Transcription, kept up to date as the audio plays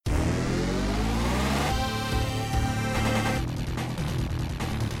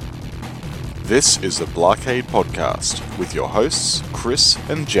This is the Blockade Podcast with your hosts, Chris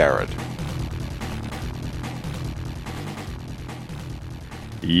and Jared.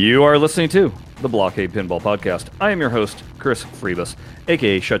 You are listening to the Blockade Pinball Podcast. I am your host, Chris Freebus,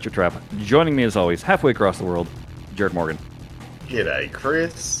 aka Shut Your Trap. Joining me as always, halfway across the world, Jared Morgan. G'day,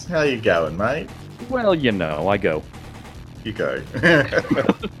 Chris. How you going, mate? Well, you know, I go. You go.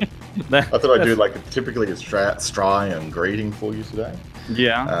 I thought I'd do like typically a Australian greeting for you today.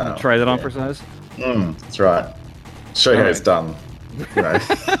 Yeah, try that on for size. That's right. Show you how it's done. You know.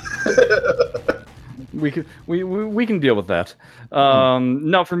 we can deal with that.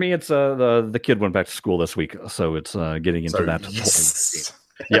 No, for me, it's the kid went back to school this week, so it's getting into that. Yes.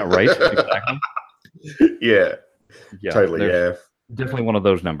 Yeah, right. Exactly. Yeah. Totally. Yeah. Definitely one of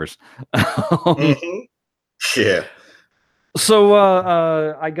those numbers. Yeah. So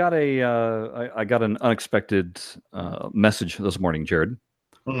I got an unexpected message this morning, Jared,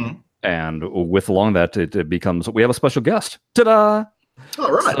 and with along that it becomes we have a special guest. Ta-da!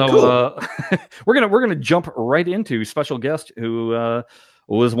 All right. So cool. we're gonna jump right into special guest who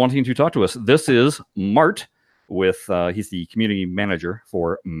was wanting to talk to us. This is Mart with he's the community manager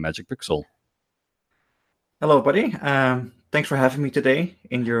for Magic Pixel. Hello, buddy. Thanks for having me today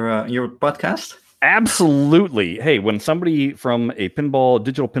in your podcast. Absolutely. Hey, when somebody from a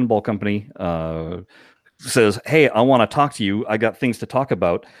digital pinball company says, "Hey, I want to talk to you. I got things to talk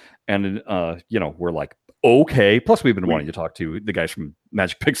about," and we're like, "Okay." Plus, we've been wanting to talk to the guys from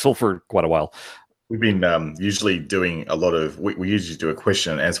Magic Pixel for quite a while. We've been usually doing a lot of. We usually do a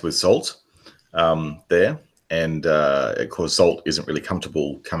question and answer with Salt there. And of course, Salt isn't really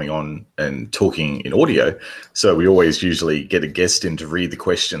comfortable coming on and talking in audio. So we always usually get a guest in to read the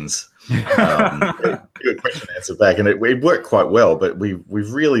questions, do a question and answer back. And it worked quite well. But we've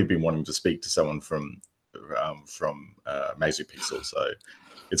really been wanting to speak to someone from Magic Pixel. So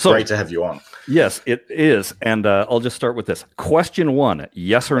it's great to have you on. Yes, it is. And I'll just start with this. Question 1,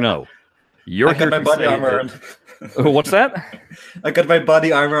 yes or no? I got my body armor on. What's that? I got my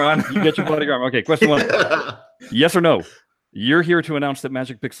body armor on. You get your body armor. Okay, question 1. Yes or no? You're here to announce that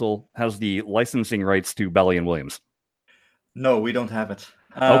Magic Pixel has the licensing rights to Bally & Williams. No, we don't have it.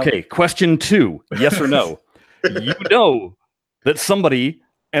 Okay, question 2. Yes or no? You know that somebody,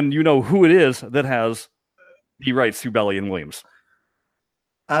 and you know who it is that has the rights to Bally & Williams.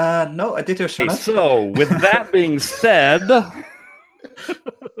 No, I did your okay, so, with that being said...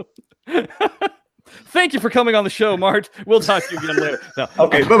 Thank you for coming on the show, Mart. We'll talk to you again later. No.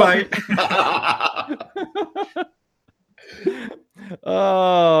 Okay, bye-bye.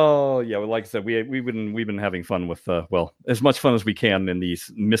 Oh, yeah. Well, like I said, we've been having fun with as much fun as we can in these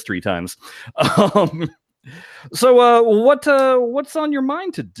mystery times. So, what's on your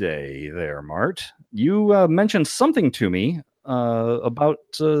mind today, there, Mart? You mentioned something to me about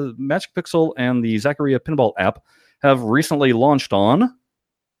Magic Pixel and the Zaccaria Pinball app have recently launched on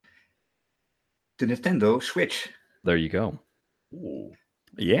the Nintendo Switch. There you go. Ooh.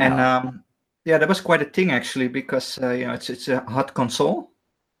 Yeah. And that was quite a thing actually, because it's a hot console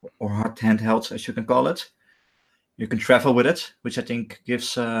or hot handheld, as you can call it. You can travel with it, which I think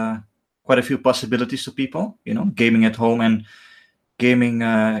gives quite a few possibilities to people. You know, gaming at home and gaming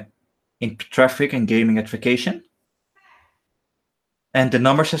in traffic and gaming at vacation. And the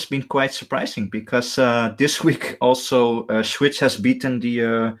numbers has been quite surprising because this week also Switch has beaten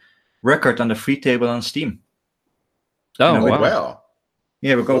the record on the free table on Steam. Oh, wow.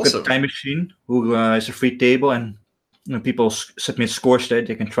 Yeah, we're going to the Time Machine, who is a free table, and people submit scores there.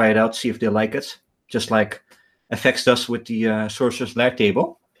 They can try it out, see if they like it, just like FX does with the Sorcerer's Lair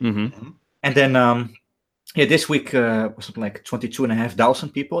table. Mm-hmm. And then, this week was something like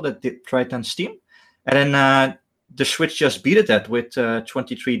 22,500 people that tried on Steam. And then the Switch just beat that with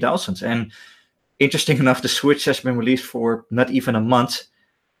 23,000. And interesting enough, the Switch has been released for not even a month.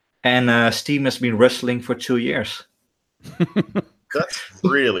 And Steam has been wrestling for 2 years. That's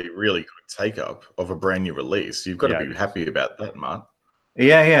really, really good take-up of a brand new release. You've got to be happy about that, Mark.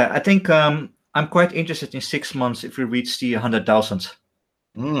 Yeah. I think I'm quite interested in 6 months if we reach the 100,000.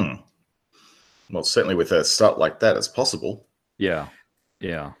 Well, certainly with a start like that, it's possible. Yeah.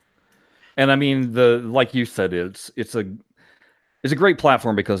 And I mean, like you said, it's a great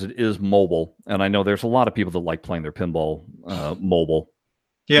platform because it is mobile, and I know there's a lot of people that like playing their pinball mobile.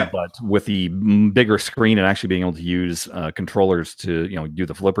 Yeah, but with the bigger screen and actually being able to use controllers to do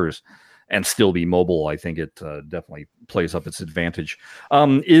the flippers and still be mobile, I think it definitely plays up its advantage.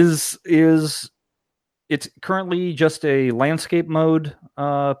 Is it currently just a landscape mode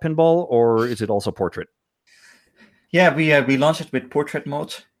pinball, or is it also portrait? Yeah, we launched it with portrait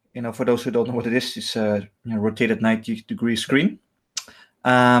mode. For those who don't know what it is, it's a rotated 90-degree screen.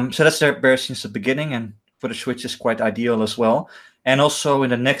 So that's there since the beginning, and for the Switch is quite ideal as well. And also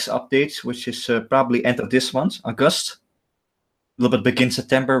in the next update, which is probably end of this month, August, a little bit begin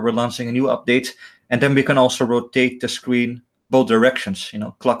September, we're launching a new update, and then we can also rotate the screen both directions,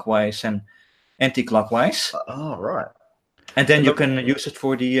 clockwise and anti-clockwise. Oh, right. And then you can use it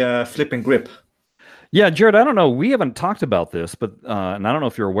for the flip and grip. Yeah, Jared, I don't know. We haven't talked about this, but and I don't know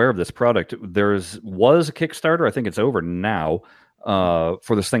if you're aware of this product. Was a Kickstarter. I think it's over now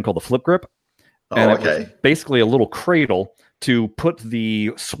for this thing called the Flip Grip. And it was basically a little cradle to put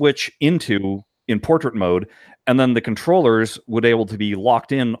the Switch into in portrait mode, and then the controllers would be able to be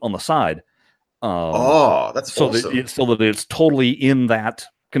locked in on the side. That's so awesome. so that it's totally in that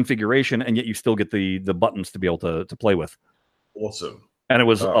configuration, and yet you still get the buttons to be able to play with. Awesome. And it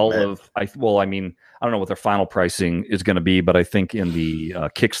was I don't know what their final pricing is going to be, but I think in the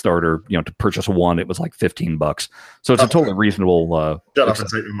Kickstarter, to purchase one, it was like $15. So it's a totally reasonable. Shut up and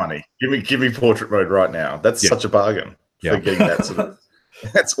take the money. Give me portrait mode right now. That's such a bargain. For getting that sort of.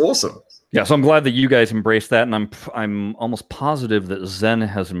 That's awesome. Yeah, so I'm glad that you guys embraced that, and I'm almost positive that Zen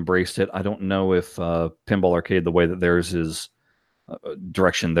has embraced it. I don't know if Pinball Arcade, the way that theirs is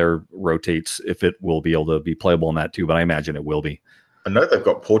direction there rotates, if it will be able to be playable in that too, but I imagine it will be. I know they've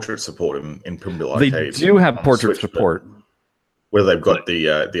got portrait support in Pinball Arcade. They do have portrait support. Where they've got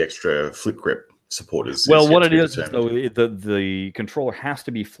the extra flip grip support Well, what it is, though, the controller has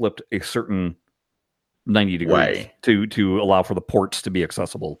to be flipped a certain 90 degrees way to allow for the ports to be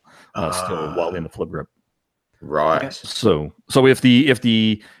accessible still while in the flip grip. Right. So if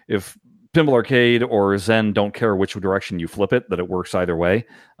Pinball Arcade or Zen don't care which direction you flip it, that it works either way,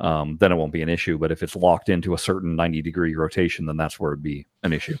 then it won't be an issue. But if it's locked into a certain 90-degree rotation, then that's where it'd be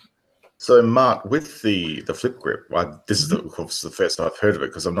an issue. So, Mark, with the flip grip, this is of course the first I've heard of it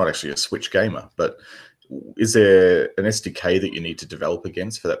because I'm not actually a Switch gamer, but is there an SDK that you need to develop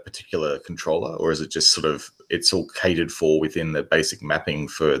against for that particular controller, or is it just sort of it's all catered for within the basic mapping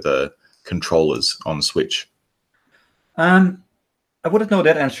for the controllers on Switch? I wouldn't know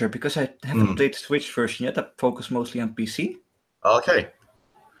that answer because I haven't played the Switch version yet. I focus mostly on PC. Okay.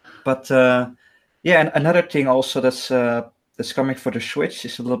 But and another thing also that's coming for the Switch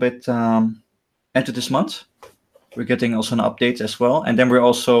is a little bit end of this month. We're getting also an update as well, and then we're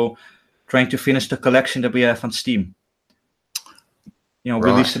also trying to finish the collection that we have on Steam.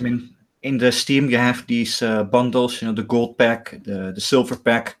 Release them in the Steam. You have these bundles, the gold pack, the silver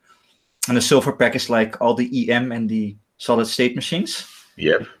pack, and the silver pack is like all the EM and the solid state machines.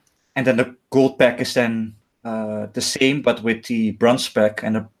 Yep. And then the gold pack is then the same, but with the bronze pack,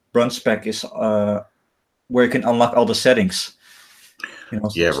 and the bronze pack is where you can unlock all the settings.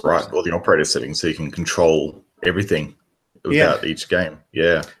 Yeah, right. All the operator settings, so you can control everything without each game.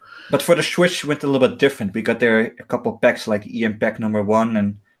 Yeah. But for the Switch, it went a little bit different. We got there a couple of packs like EM pack number 1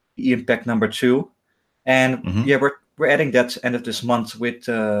 and EM pack number 2. And we're adding that end of this month with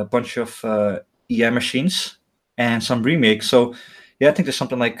a bunch of EM machines and some remakes. So I think there's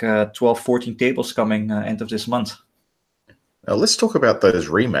something like 12, 14 tables coming end of this month. Now let's talk about those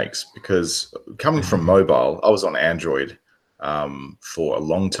remakes, because coming from mobile, I was on Android for a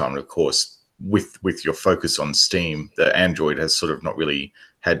long time. And of course, with your focus on Steam, the Android has sort of not really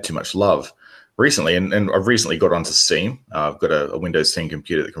had too much love recently. And I've recently got onto Steam. I've got a Windows 10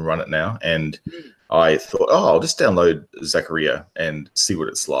 computer that can run it now. And I thought, I'll just download Zaccaria and see what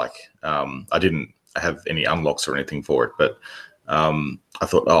it's like. I didn't have any unlocks or anything for it, but I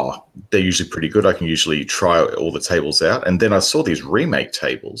thought, they're usually pretty good. I can usually try all the tables out. And then I saw these remake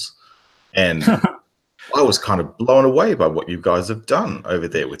tables, and I was kind of blown away by what you guys have done over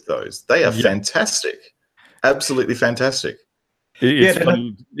there with those. They are fantastic. Absolutely fantastic.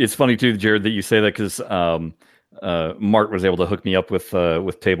 It's funny too, Jared, that you say that, because Mart was able to hook me up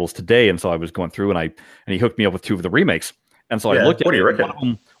with tables today, and so I was going through and he hooked me up with 2 of the remakes. And so I looked at what do you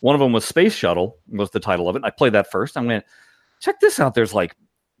reckon? One of them was Space Shuttle, was the title of it. And I played that first. I went, check this out. There's like,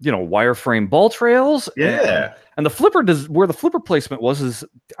 wireframe ball trails. Yeah. And the flipper where the flipper placement is,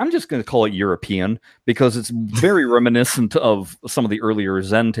 I'm just going to call it European, because it's very reminiscent of some of the earlier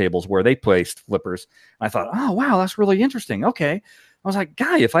Zen tables where they placed flippers. And I thought, oh, wow, that's really interesting. Okay. I was like,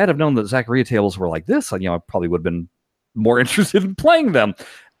 guy, if I had have known that Zaccaria tables were like this, I probably would have been more interested in playing them.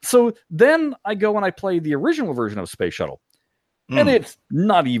 So then I go and I play the original version of Space Shuttle. And it's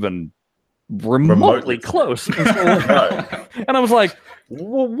not even remotely close. And I was like,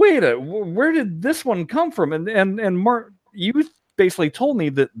 well, where did this one come from? And Mark, you basically told me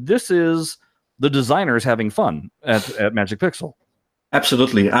that this is the designers having fun at Magic Pixel.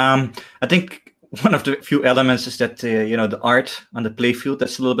 Absolutely. I think one of the few elements is that the art on the playfield,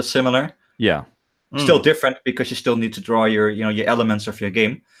 that's a little bit similar. Yeah. Still different because you still need to draw your elements of your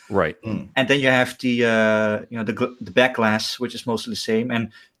game. Right. And then you have the back glass, which is mostly the same, and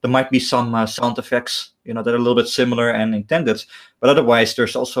there might be some sound effects, that are a little bit similar and intended, but otherwise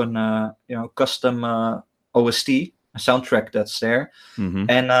there's also an custom OST, a soundtrack that's there,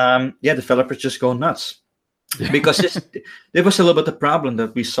 and developers just go nuts because there was a little bit the problem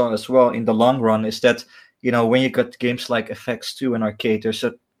that we saw as well in the long run is that when you got games like FX2 and arcade, there's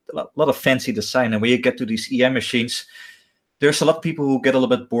a lot of fancy design, and when you get to these EM machines, there's a lot of people who get a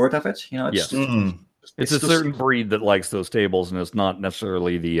little bit bored of it. It's a certain breed that likes those tables, and it's not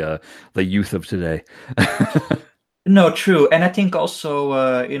necessarily the youth of today. No, true. And I think also,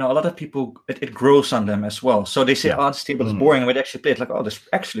 a lot of people, it grows on them as well. So they say, this table is boring. And when they actually play it, like,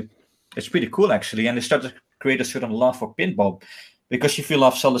 it's pretty cool, actually. And they start to create a certain love for pinball. Because if you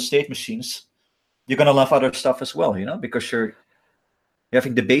love solid state machines, you're going to love other stuff as well, because you're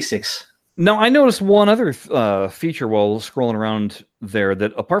having the basics. Now, I noticed one other feature while scrolling around there,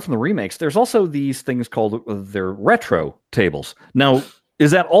 that apart from the remakes, there's also these things called their retro tables. Now,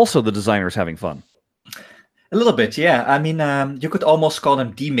 is that also the designers having fun? A little bit, yeah. I mean, you could almost call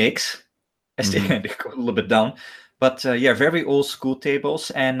them D-makes, as they go a little bit down. But very old school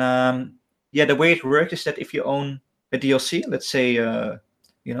tables. And the way it works is that if you own a DLC, let's say, for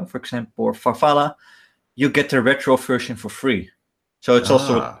example, Farfalla, you get the retro version for free. So it's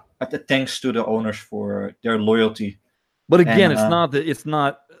also thanks to the owners for their loyalty. But again,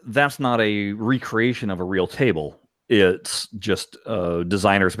 that's not a recreation of a real table. It's just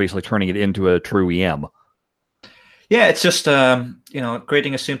designers basically turning it into a true EM. Yeah, it's just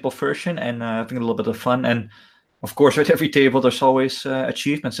creating a simple version and having a little bit of fun. And of course, with every table, there's always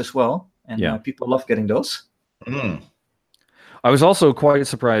achievements as well, and people love getting those. I was also quite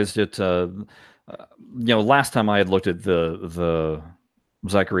surprised at last time I had looked at the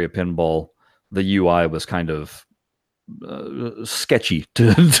Zaccaria Pinball, the UI was kind of sketchy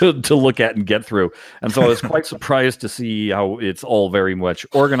to look at and get through, and so I was quite surprised to see how it's all very much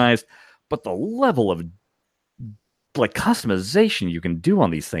organized. But the level of customization you can do on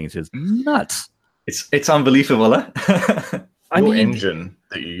these things is nuts. It's unbelievable, huh? Your engine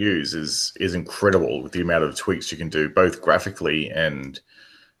that you use is incredible with the amount of tweaks you can do, both graphically and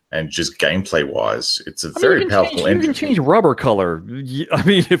just gameplay wise. It's a very powerful engine. You can change rubber color. I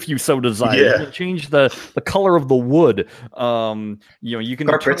mean, if you so desire, you can change the color of the wood. You can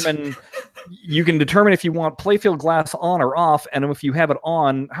determine. You can determine if you want playfield glass on or off, and if you have it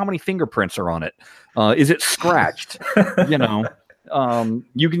on, how many fingerprints are on it? Is it scratched?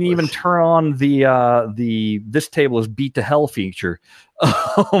 You can even turn on the this table is beat to hell feature.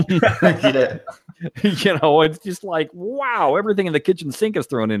 It's just like, wow, everything in the kitchen sink is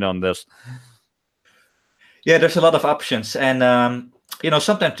thrown in on this. Yeah, there's a lot of options, and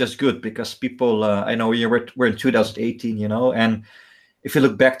sometimes just good because people. I know we're in 2018, and if you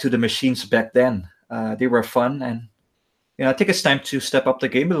look back to the machines back then, they were fun, and I think it's time to step up the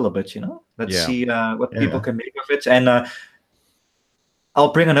game a little bit. Let's see what people can make of it, and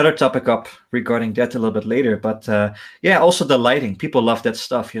I'll bring another topic up regarding that a little bit later. But also the lighting. People love that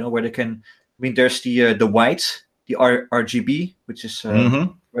stuff. Where they can. I mean, there's the white, the RGB, which is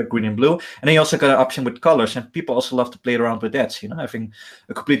red, green, and blue, and then you also got an option with colors, and people also love to play around with that. Having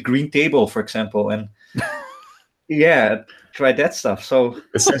a complete green table, for example, and try that stuff. So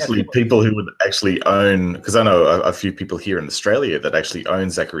essentially, people who would actually own, because I know a few people here in Australia that actually own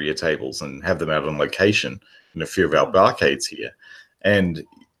Zaccaria tables and have them out on location in a few of our barcades here, and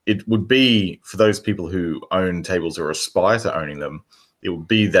it would be for those people who own tables or aspire to owning them. It would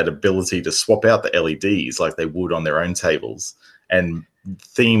be that ability to swap out the LEDs like they would on their own tables and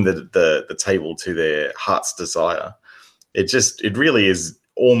theme the table to their heart's desire. It really is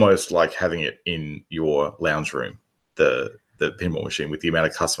almost like having it in your lounge room, the pinball machine, with the amount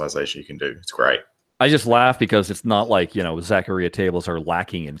of customization you can do. It's great. I just laugh because it's not like, Zaccaria tables are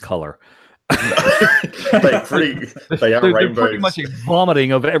lacking in color. They are they're rainbows. Pretty much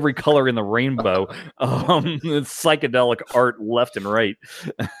vomiting of every color in the rainbow. It's psychedelic art left and right.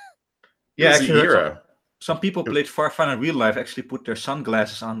 Yeah, actually, some people played Farfalla in real life actually put their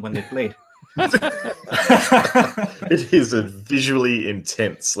sunglasses on when they played. It is a visually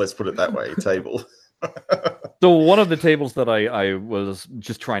intense, let's put it that way, table. So one of the tables that I was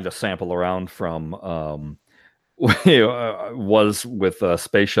just trying to sample around from was with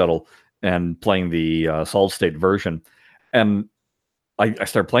Space Shuttle and playing the solid state version. And I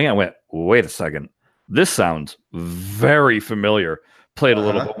started playing. I went, wait a second. This sounds very familiar. Played a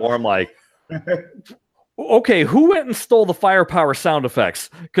little bit more. I'm like, okay, who went and stole the firepower sound effects?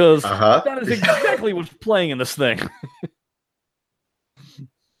 Because that is exactly what's playing in this thing.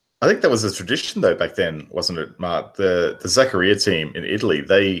 I think that was a tradition though back then, wasn't it, Mark? The Zaccaria team in Italy,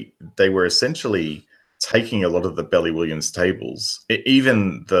 they were essentially taking a lot of the Belly Williams tables,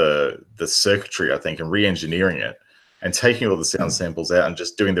 even the circuitry, I think, and re-engineering it, and taking all the sound samples out and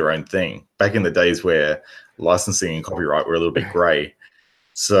just doing their own thing. Back in the days where licensing and copyright were a little bit grey,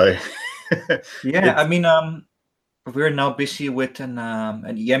 so yeah, I mean, we're now busy with an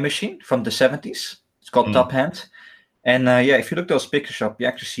EM machine from the 70s. It's called Top Hand. And yeah, if you look those pictures up, you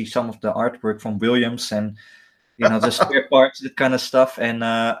actually see some of the artwork from Williams and the spare parts, that kind of stuff. And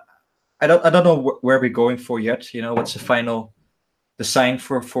I don't know where we're going for yet. What's the final design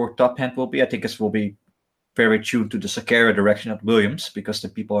for Top Hand will be. I think it will be very tuned to the Zaccaria direction at Williams, because the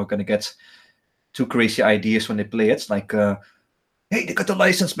people are going to get too crazy ideas when they play it. Like, hey, they got the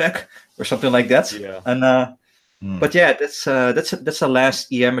license back or something like that. Yeah. And but yeah, that's the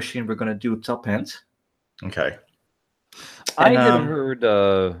last EM machine we're going to do Top Hand. Okay. I had heard.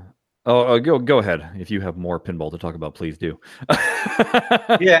 Go ahead. If you have more pinball to talk about, please do.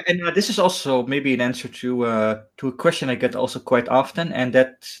 Yeah, and this is also maybe an answer to a question I get also quite often, and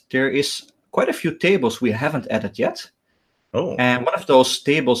that there is quite a few tables we haven't added yet. Oh. And one of those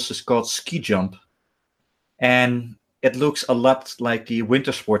tables is called Ski Jump, and it looks a lot like the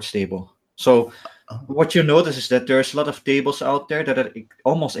Winter Sports table. So what you notice is that there's a lot of tables out there that are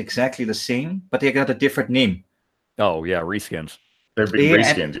almost exactly the same, but they got a different name. Oh, yeah, reskins. They're being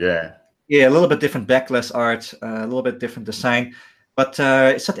reskinned, yeah. Yeah, a little bit different backlash art, a little bit different design. But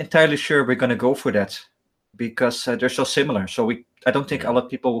it's not entirely sure we're going to go for that, because they're so similar. So I don't think a lot of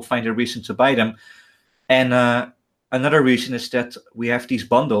people will find a reason to buy them. And another reason is that we have these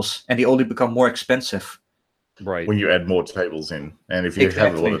bundles, and they only become more expensive. Right. When you add more tables in. And if you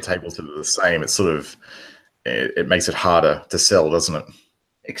have a lot of tables that are the same, it's sort of, it makes it harder to sell, doesn't it?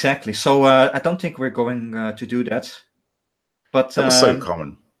 Exactly. So I don't think we're going to do that. But that was so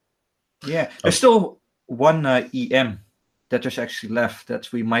common. Yeah. There's still one EM that there's actually left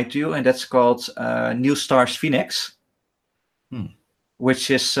that we might do, and that's called New Stars Phoenix,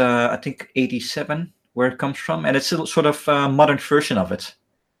 which is, I think, 87, where it comes from. And it's a sort of modern version of it.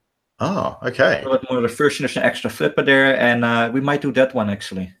 Oh, okay. A little more of a version. There's an extra flipper there, and we might do that one,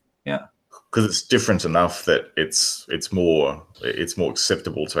 actually. Yeah. Because it's different enough that it's more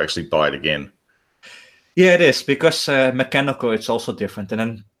acceptable to actually buy it again. Yeah, it is, because mechanical it's also different,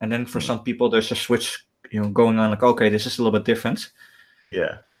 and then for some people there's a switch going on, like, okay, this is a little bit different.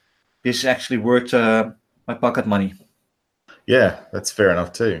 Yeah, this is actually worth my pocket money. Yeah, that's fair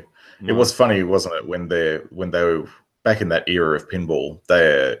enough too. It was funny, wasn't it, when they were back in that era of pinball,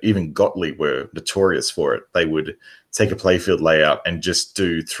 even Gottlieb were notorious for it. They would take a playfield layout and just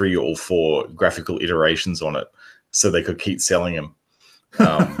do 3 or 4 graphical iterations on it so they could keep selling them.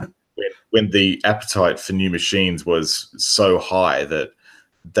 When the appetite for new machines was so high that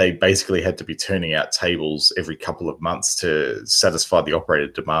they basically had to be turning out tables every couple of months to satisfy the operator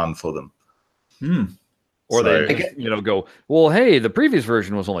demand for them. Or they go, well, hey, the previous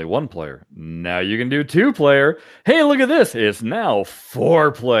version was only 1 player. Now you can do 2 player. Hey, look at this. It's now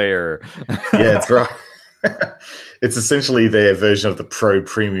 4 player. Yeah, that's right. It's essentially their version of the Pro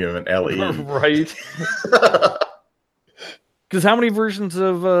Premium and LE. Right. Because how many versions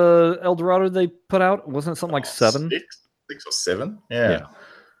of El Dorado did they put out? Wasn't it something like 7? 6 or 7? Yeah.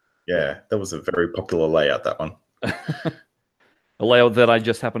 That was a very popular layout, that one. A layout that I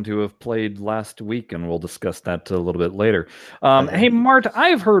just happened to have played last week, and we'll discuss that a little bit later. Hey, Mart,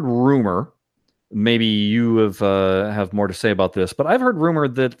 I've heard rumor, maybe you have more to say about this, but I've heard rumor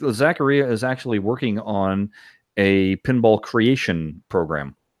that Zaccaria is actually working on a pinball creation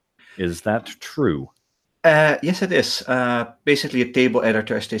program. Is that true? Yes, it is. Basically a table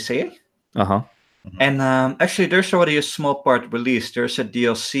editor, as they say. Uh-huh. And actually, there's already a small part released. There's a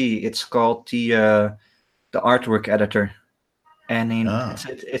DLC. It's called the artwork editor. And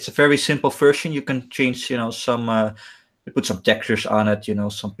it's a very simple version. You can change, some, you put some textures on it,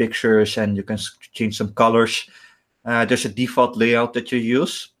 some pictures, and you can change some colors. There's a default layout that you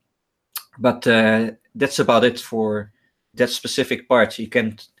use. But that's about it for that specific part. You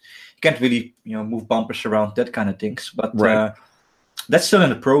can't really move bumpers around, that kind of things, but right. That's still in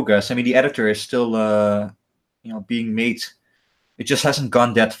the progress. I mean, the editor is still being made. It just hasn't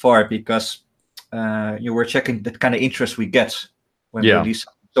gone that far because we're checking that kind of interest we get when we release.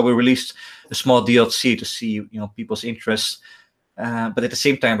 So we released a small DLC to see people's interest, but at the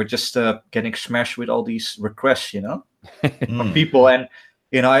same time we're just getting smashed with all these requests from people, and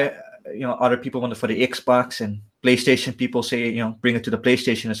other people want it for the Xbox, and PlayStation people say, bring it to the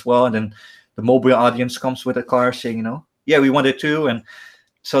PlayStation as well. And then the mobile audience comes with a car saying, yeah, we want it too. And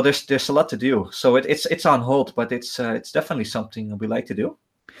so there's a lot to do. So it's on hold, but it's definitely something we like to do.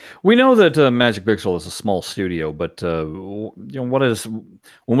 We know that Magic Pixel is a small studio, but what is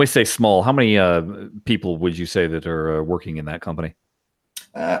when we say small? How many people would you say that are working in that company?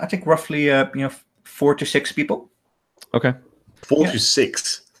 I think roughly 4 to 6 people. Okay, 4 to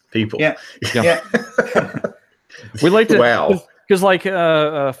 6 people. Yeah. We like to Wow. because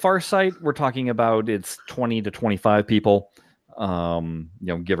Farsight, we're talking about it's 20 to 25 people,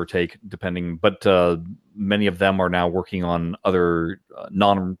 give or take, depending. But many of them are now working on other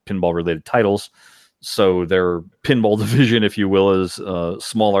non-pinball related titles, so their pinball division, if you will, is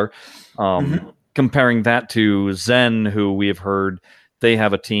smaller. Comparing that to Zen, who we have heard they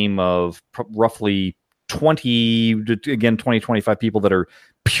have a team of roughly 20, 25 people that are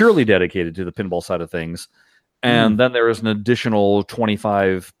purely dedicated to the pinball side of things. And then there is an additional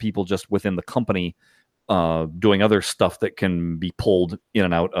 25 people just within the company doing other stuff that can be pulled in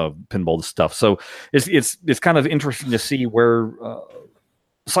and out of pinball stuff. So it's kind of interesting to see where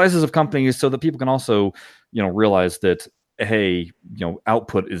sizes of companies, so that people can also realize that, hey,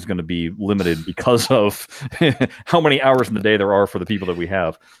 output is going to be limited because of how many hours in the day there are for the people that we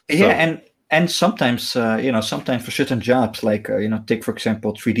have. Yeah, and sometimes sometimes for certain jobs, like take for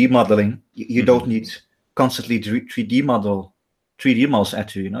example 3D modeling, you don't need constantly 3D models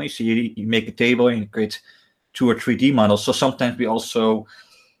at you. You see, you make a table and you create 2 or 3D models. So sometimes we also,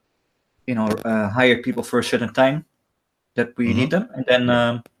 hire people for a certain time that we need them, and then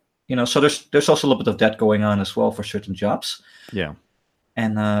so there's also a little bit of that going on as well for certain jobs. Yeah,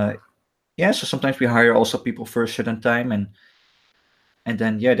 and so sometimes we hire also people for a certain time, and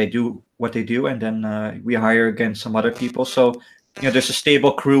then they do what they do, and then we hire again some other people. So there's a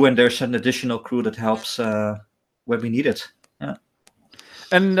stable crew, and there's an additional crew that helps when we need it. Yeah.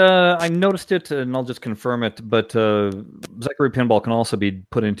 And I noticed it, and I'll just confirm it, but Zachary Pinball can also be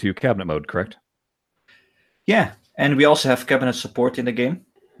put into cabinet mode, correct? Yeah, and we also have cabinet support in the game.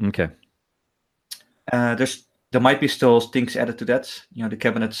 Okay. There might be still things added to that. The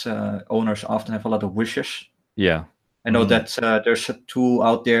cabinet's owners often have a lot of wishes. Yeah. I know that there's a tool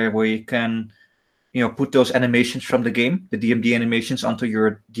out there where you can put those animations from the game, the DMD animations, onto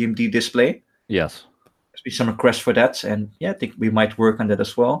your DMD display. Yes. There's been some requests for that, and I think we might work on that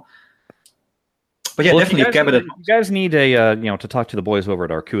as well. But definitely a cabinet. You guys need a to talk to the boys over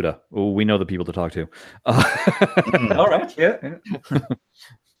at Arcuda. We know the people to talk to. All right. Yeah.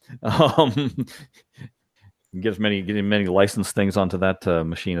 Get as many licensed things onto that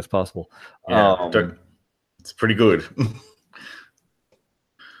machine as possible. Yeah, it's pretty good.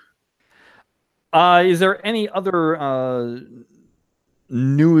 Is there any other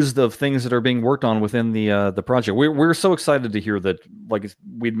news of things that are being worked on within the project? We're so excited to hear that, like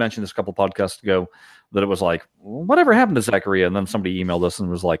we'd mentioned this a couple podcasts ago, that it was like, whatever happened to Zaccaria? And then somebody emailed us and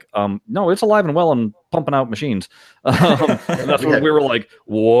was like, no, it's alive and well and pumping out machines. And that's when we were like,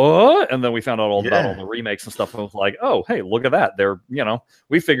 what? And then we found out all about all the remakes and stuff. I was like, oh, hey, look at that. They're,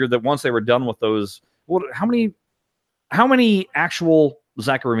 we figured that once they were done with those, how many actual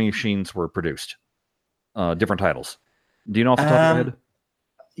Zaccaria machines were produced? Different titles. Do you know off the top of your head?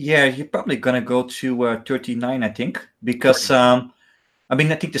 Yeah, you're probably gonna go to 39, I think, because I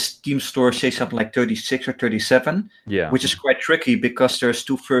think the Steam store says something like 36 or 37. Yeah, which is quite tricky because there's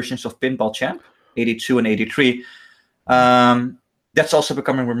 2 versions of Pinball Champ, 82 and 83. That's also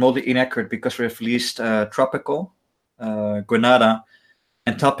becoming remotely inaccurate because we've released Tropical, Granada,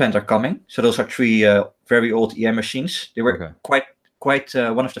 and Top End are coming. So those are 3 very old EM machines. They were quite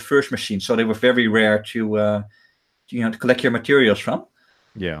one of the first machines, so they were very rare to collect your materials from.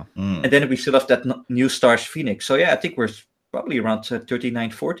 Yeah. And then we still have that new Stars Phoenix. So I think we're probably around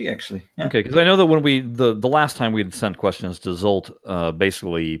 3940 actually. Yeah. Okay, because I know that when the last time we had sent questions to Zolt,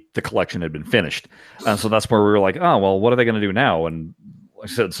 basically the collection had been finished, and so that's where we were like, oh well, what are they going to do now? And like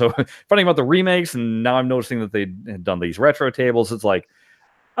I said, so finding about the remakes, and now I'm noticing that they had done these retro tables. It's like,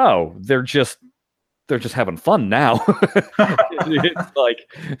 oh, they're just having fun now. It's like,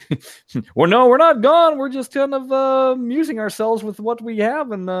 well, no, we're not gone. We're just kind of amusing ourselves with what we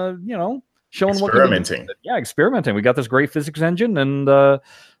have, and showing experimenting. Experimenting. We got this great physics engine and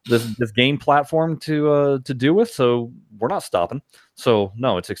this game platform to do with, so we're not stopping. So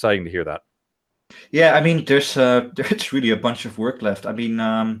no, it's exciting to hear that. Yeah, there's really a bunch of work left. I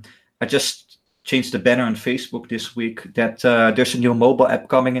just changed the banner on Facebook this week that there's a new mobile app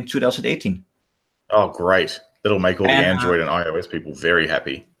coming in 2018. Oh, great. That'll make all the Android and iOS people very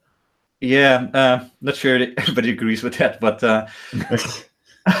happy. Yeah, not sure that everybody agrees with that, but the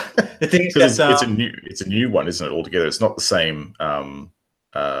thing is that it's a new one, isn't it, altogether? It's not the same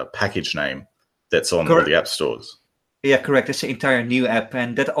package name that's on all the app stores. Yeah, correct. It's an entire new app,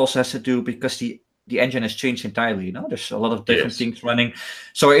 and that also has to do because the the engine has changed entirely. You know, there's a lot of different Yes. things running.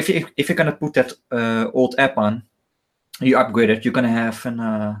 So if you're gonna put that old app on, you upgrade it, you're gonna have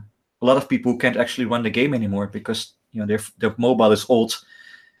a lot of people who can't actually run the game anymore because their mobile is old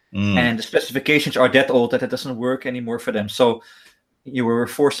and the specifications are that old that it doesn't work anymore for them. So you were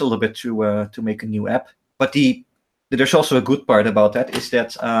forced a little bit to make a new app. But there's also a good part about that is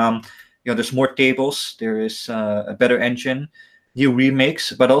that there's more tables, there is a better engine, new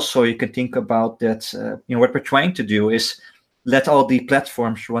remakes, but also you can think about that. What we're trying to do is let all the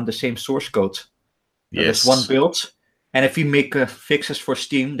platforms run the same source code. Yes. There's one build, and if we make fixes for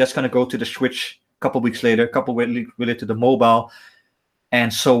Steam, that's going to go to the Switch a couple weeks later, a couple related to the mobile,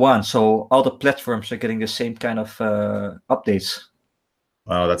 and so on. So all the platforms are getting the same kind of updates.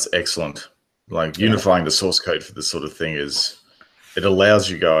 Oh, that's excellent. Like unifying the source code for this sort of thing it allows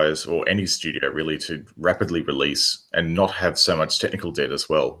you guys or any studio really to rapidly release and not have so much technical debt as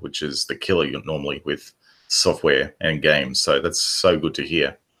well, which is the killer normally with software and games. So that's so good to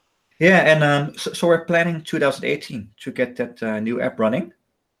hear. Yeah, and so we're planning 2018 to get that new app running.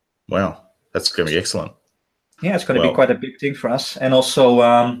 Wow, that's going to be excellent. Yeah, it's going to be quite a big thing for us, and also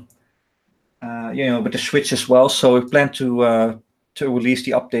with the Switch as well. So we plan to release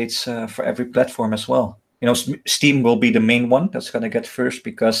the updates for every platform as well. Steam will be the main one that's going to get first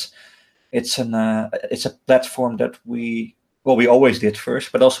because it's a platform that we always did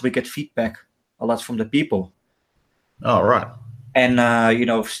first, but also we get feedback a lot from the people. Oh, right. And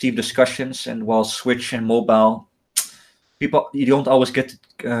Steam discussions, and while Switch and mobile, you don't always get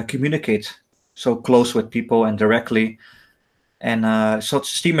to communicate so close with people and directly. And so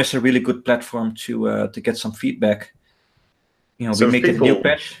Steam is a really good platform to get some feedback. So we make a new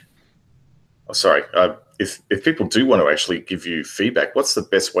patch. Oh, sorry. If people do want to actually give you feedback, what's the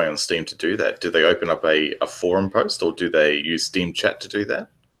best way on Steam to do that? Do they open up a forum post, or do they use Steam Chat to do that?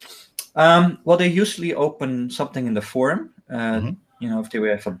 Well, they usually open something in the forum, if they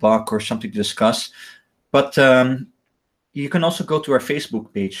have a blog or something to discuss. But you can also go to our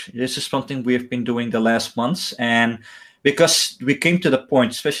Facebook page. This is something we have been doing the last months. And because we came to the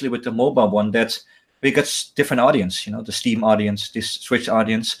point, especially with the mobile one, that we got different audience, the Steam audience, this Switch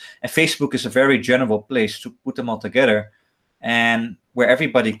audience. And Facebook is a very general place to put them all together and where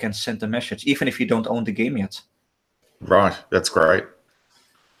everybody can send a message, even if you don't own the game yet. Right. That's great.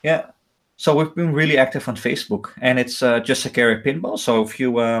 Yeah. So we've been really active on Facebook, and it's just Zagaria Pinball. So if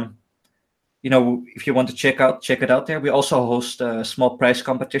you if you want to check it out there. We also host small prize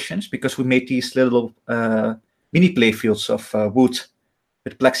competitions because we made these little mini play fields of wood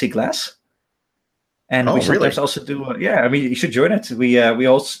with plexiglass. And we sometimes also do, you should join it. We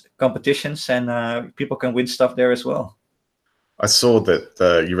host competitions, and people can win stuff there as well. I saw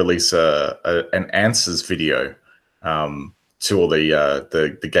that you release an answers video to all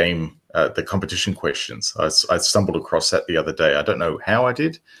the game, the competition questions. I stumbled across that the other day. I don't know how I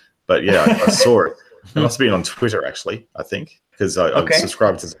did, but yeah, I saw it. It must have been on Twitter, actually, I think, because I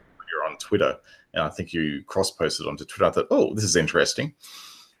subscribed to you on Twitter, and I think you cross-posted onto Twitter. I thought, oh, this is interesting.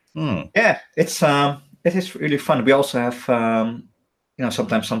 Yeah, it is really fun. We also have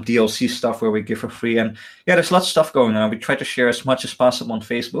sometimes some DLC stuff where we give for free, and there's lots of stuff going on. We try to share as much as possible on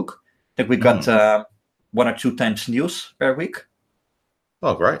Facebook. I think we got 1 or 2 times news per week.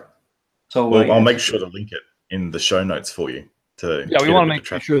 Oh, great! So I'll make sure to link it in the show notes for you. We want to make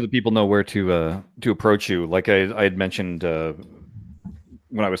sure that people know where to approach you. Like I had mentioned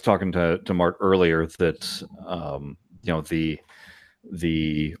when I was talking to Mark earlier that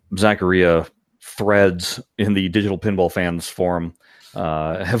the Zagaria threads in the Digital Pinball Fans forum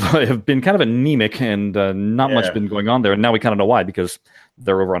have been kind of anemic, and not much been going on there. And now we kind of know why, because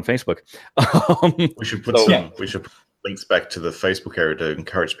they're over on Facebook. We should put we should put links back to the Facebook area to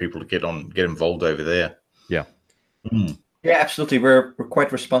encourage people to get involved over there. Yeah. Yeah, absolutely. We're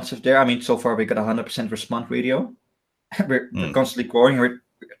quite responsive there. I mean, so far we got 100% response ratio. We're constantly growing. We're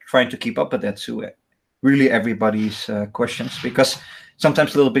trying to keep up with that to really everybody's questions, because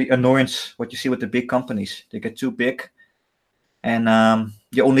sometimes a little bit annoyance what you see with the big companies. They get too big, and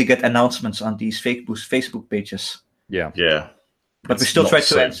you only get announcements on these Facebook pages. Yeah. But we still try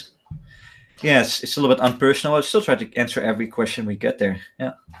to answer. Yes, it's a little bit unpersonal. I still try to answer every question we get there.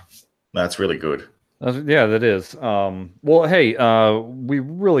 Yeah. That's really good. Yeah, that is. Well, hey, we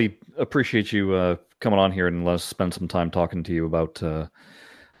really appreciate you coming on here and let us spend some time talking to you about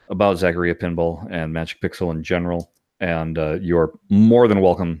Zagaria Pinball and Magic Pixel in general. And you're more than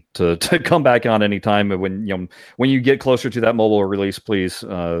welcome to come back on anytime when you get closer to that mobile release. Please,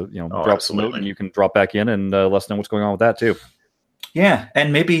 drop some note, and you can drop back in and let us know what's going on with that too. Yeah,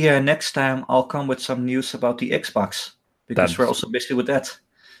 and maybe next time I'll come with some news about the Xbox, because we're also busy with that.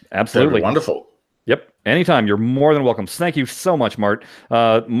 Absolutely. Wonderful. Yep. Anytime. You're more than welcome. Thank you so much, Mart.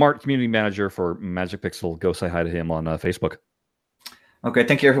 Mart, community manager for Magic Pixel. Go say hi to him on Facebook. Okay,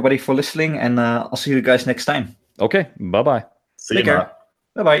 thank you everybody for listening, and I'll see you guys next time. Okay, bye-bye. See you, Mark.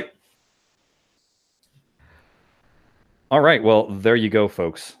 Bye-bye. All right, well, there you go,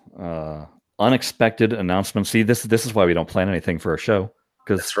 folks. Unexpected announcement. See, this is why we don't plan anything for a show,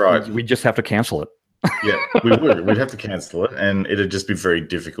 because That's right. we just have to cancel it. Yeah, we would. We'd have to cancel it, and it'd just be very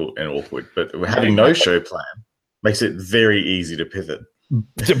difficult and awkward. But having no show plan makes it very easy to pivot.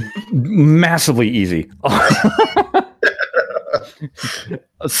 Massively easy.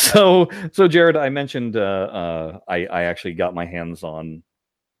 So Jared, I mentioned I actually got my hands on,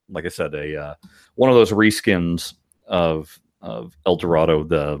 like I said, a one of those reskins of El Dorado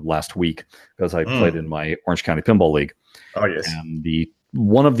the last week, because I played in my Orange County Pinball League. Oh yes, and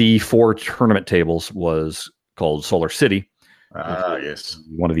one of the 4 tournament tables was called Solar City. Yes,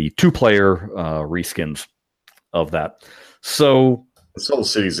 one of the 2-player reskins of that. So Solar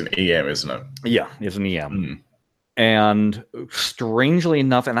City is an EM, isn't it? Yeah, it's an EM. And strangely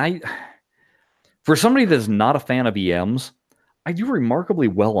enough, and for somebody that's not a fan of EMs, I do remarkably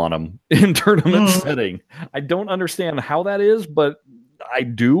well on them in tournament setting. I don't understand how that is, but I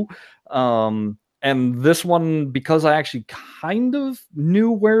do. And this one, because I actually kind of knew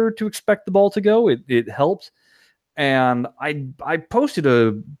where to expect the ball to go, it helped. And I posted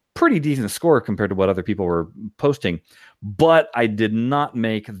a pretty decent score compared to what other people were posting, but I did not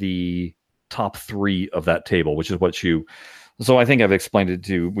make the top 3 of that table, which is what you... So I think I've explained it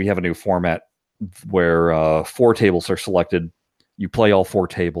to... We have a new format where 4 tables are selected. You play all 4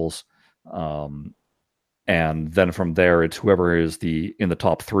 tables. And then from there, it's whoever is in the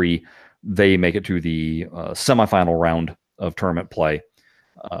top 3, they make it to the semifinal round of tournament play.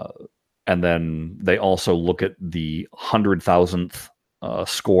 And then they also look at the 100,000th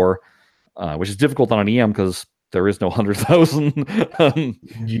score, which is difficult on an EM because there is no 100,000.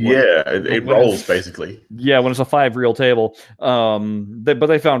 It rolls basically. Yeah, when it's a 5 reel table. But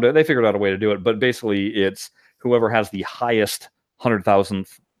they found it. They figured out a way to do it. But basically, it's whoever has the highest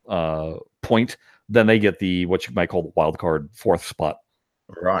 100,000th point, then they get the what you might call the wild card 4th spot.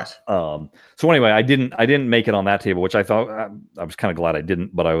 Right. So anyway, I didn't make it on that table, which I thought I was kind of glad I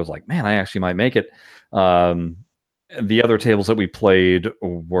didn't. But I was like, man, I actually might make it. The other tables that we played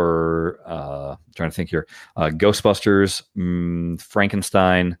were trying to think here: Ghostbusters,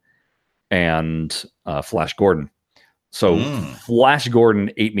 Frankenstein, and Flash Gordon. So Flash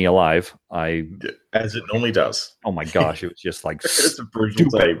Gordon ate me alive. As it normally does. Oh my gosh, it was just like it's a brutal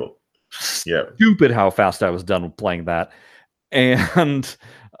table. Yeah, stupid how fast I was done with playing that. And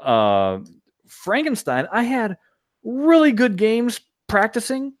Frankenstein, I had really good games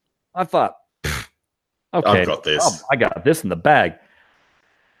practicing. I thought, okay, I've got this. I got this in the bag.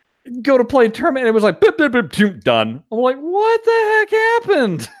 Go to play a tournament, and it was like, bip, bip, bip, boom, done. I'm like, what the heck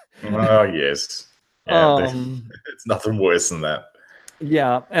happened? Oh, yes. Yeah, it's nothing worse than that.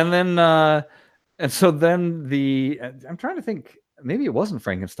 Yeah, and then, and so then I'm trying to think, maybe it wasn't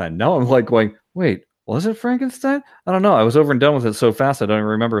Frankenstein. No, I'm like going, wait, was it Frankenstein? I don't know. I was over and done with it so fast, I don't even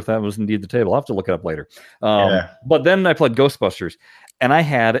remember if that was indeed the table. I'll have to look it up later. But then I played Ghostbusters, and I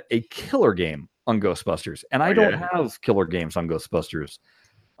had a killer game on Ghostbusters, and I don't have killer games on Ghostbusters.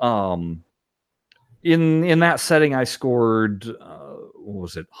 In that setting, I scored, what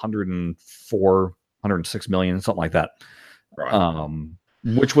was it, 104, 106 million, something like that. Right.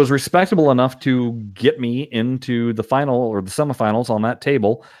 Which was respectable enough to get me into the final or the semifinals on that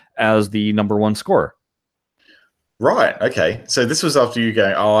table as the number 1 scorer. Right. Okay. So this was after you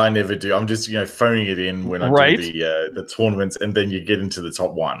going, I never do. I'm just, phoning it in when I do the tournaments, and then you get into the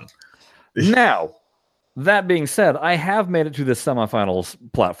top 1. Now, that being said, I have made it to the semifinals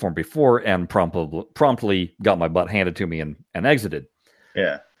platform before and promptly got my butt handed to me and exited.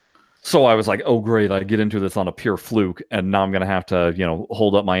 Yeah. So I was like, oh, great, I get into this on a pure fluke, and now I'm going to have to,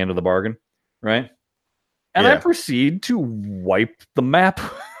 hold up my end of the bargain, right? And I proceed to wipe the map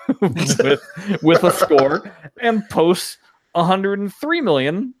with a score and post 103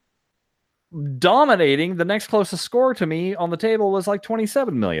 million, dominating. The next closest score to me on the table was like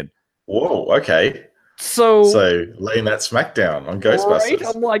 27 million. Whoa, okay. So laying that smackdown on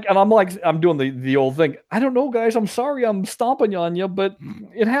Ghostbusters. Right? I'm doing the old thing. I don't know, guys. I'm sorry I'm stomping on you, but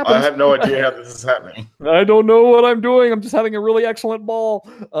it happens. I have no idea how this is happening. I don't know what I'm doing. I'm just having a really excellent ball.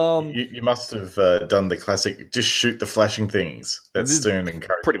 You must have done the classic, just shoot the flashing things. That's Stern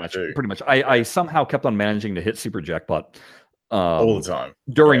encouraged. Pretty much. I somehow kept on managing to hit Super Jackpot all the time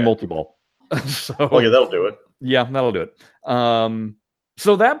during multi-ball. So, that'll do it. Yeah, that'll do it.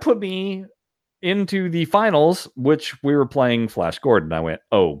 So that put me into the finals, which we were playing Flash Gordon. I went,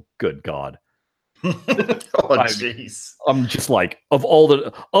 oh, good God. Oh, I- jeez. I'm just like, of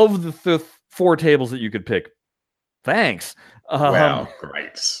the 4 tables that you could pick, thanks. Wow,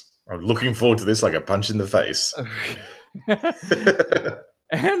 great. I'm looking forward to this like a punch in the face.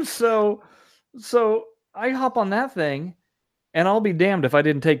 And so I hop on that thing, and I'll be damned if I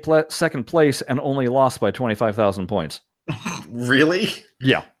didn't take second place and only lost by 25,000 points. Really?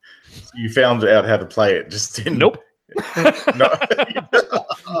 Yeah. You found out how to play it, just didn't. Nope. No.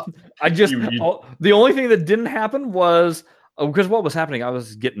 I just You- the only thing that didn't happen was because what was happening, I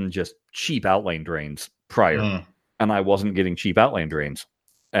was getting just cheap outlane drains prior, Mm. and I wasn't getting cheap outlane drains,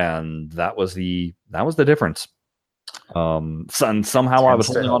 and that was the difference. And somehow I was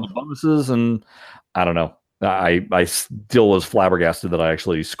Tends to holding on to help. bonuses, and I don't know. I still was flabbergasted that I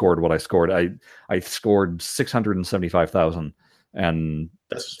actually scored what I scored. I scored 675,000, and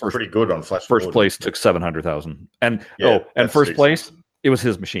That's First- pretty good on Flash. first Forward. place took 700,000. And and that's first decent. place, it was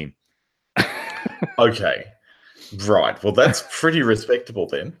his machine. Okay. Right. Well, that's pretty respectable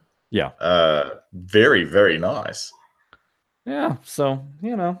then. Yeah. Very, very nice. Yeah, so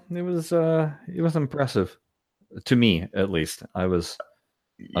it was impressive to me, at least. I was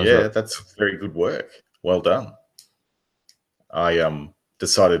Yeah, up. that's very good work. Well done. I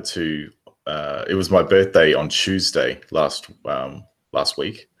decided to. It was my birthday on Tuesday last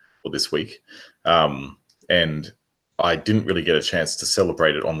week or this week, and I didn't really get a chance to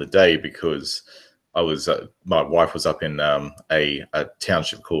celebrate it on the day because I was my wife was up in a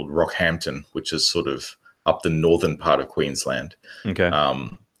township called Rockhampton, which is sort of up the northern part of Queensland. okay.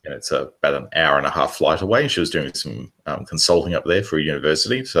 And it's about an hour and a half flight away. She was doing some consulting up there for a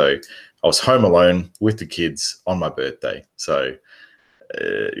university. So I was home alone with the kids on my birthday. So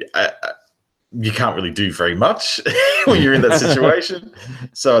you can't really do very much when you're in that situation.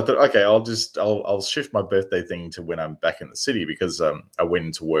 So I thought, okay, I'll shift my birthday thing to when I'm back in the city because I went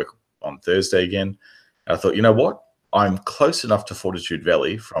into work on Thursday again. And I thought, you know what? I'm close enough to Fortitude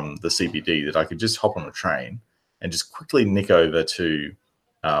Valley from the CBD that I could just hop on a train and just quickly nick over to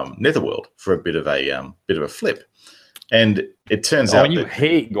Netherworld for a bit of a flip. And it turns out you that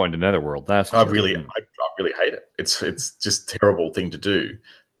hate going to Netherworld. That's I really hate it. It's just a terrible thing to do.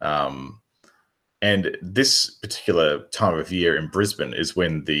 And this particular time of year in Brisbane is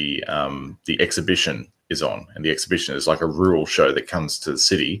when the exhibition is on, and the exhibition is like a rural show that comes to the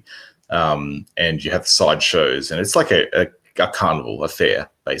city, and you have side shows, and it's like a carnival affair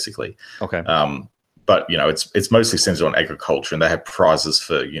basically. okay. But it's mostly centered on agriculture, and they have prizes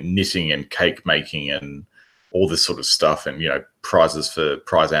for knitting and cake making and all this sort of stuff, and prizes for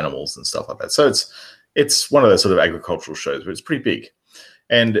prize animals and stuff like that. So it's one of those sort of agricultural shows, but it's pretty big.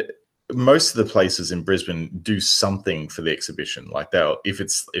 And most of the places in Brisbane do something for the exhibition. Like if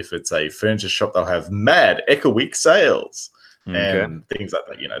it's a furniture shop, they'll have mad Echo Week sales and things like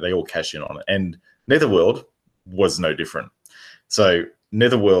that. They all cash in on it. And Netherworld was no different. So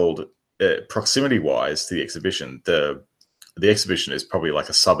Netherworld, proximity-wise to the exhibition, the exhibition is probably like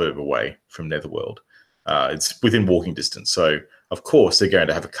a suburb away from Netherworld. It's within walking distance. So, of course, they're going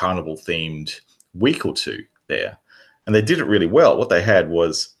to have a carnival-themed week or two there. And they did it really well. What they had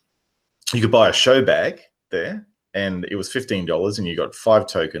was you could buy a show bag there, and it was $15, and you got 5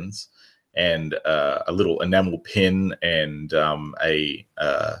 tokens and a little enamel pin and a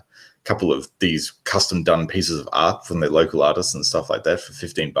couple of these custom done pieces of art from their local artists and stuff like that for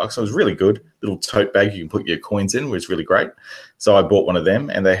 $15. So it was really good. Little tote bag you can put your coins in, which is really great. So I bought one of them,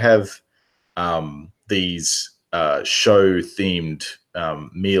 and they have these show themed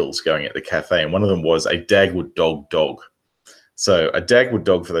meals going at the cafe, and one of them was a Dagwood dog. So a Dagwood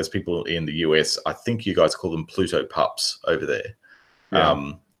dog, for those people in the US, I think you guys call them Pluto pups over there.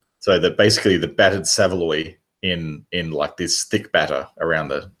 Yeah. So that basically the battered Savoy in like this thick batter around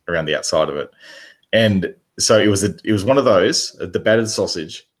the outside of it, and so it was one of those, the battered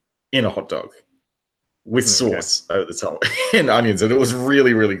sausage in a hot dog with sauce over the top and onions, and it was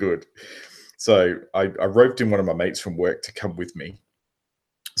really, really good. So I roped in one of my mates from work to come with me.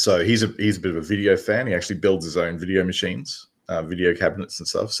 So he's a bit of a video fan. He actually builds his own video machines, video cabinets and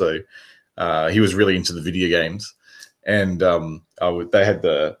stuff. So he was really into the video games, and they had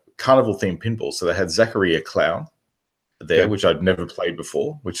the carnival themed pinball. So they had Zacharia Clown there, which I'd never played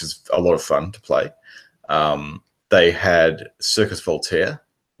before, which is a lot of fun to play. They had Circus Voltaire,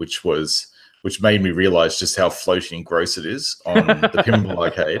 which made me realize just how floaty and gross it is on the Pinball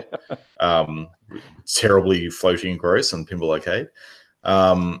Arcade. Terribly floaty and gross on Pinball Arcade.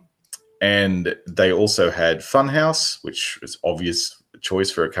 And they also had Funhouse, which is obvious choice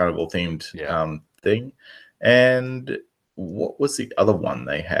for a carnival themed thing. And what was the other one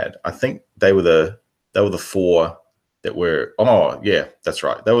they had? I think they were the 4 that were that's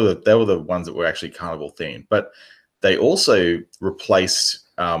right. They were the ones that were actually carnival themed, but they also replaced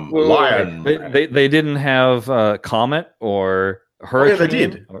Lion. They didn't have Comet or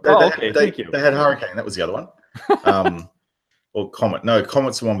Hurricane. Oh, yeah, they did. Thank you. They had Hurricane. That was the other one. Or Comet. No,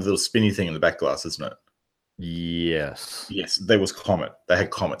 Comet's the one with the little spinny thing in the back glass, isn't it? Yes. Yes, there was Comet. They had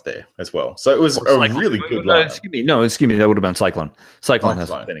Comet there as well. So it was a really good No, line. excuse me. That would have been Cyclone. Cyclone has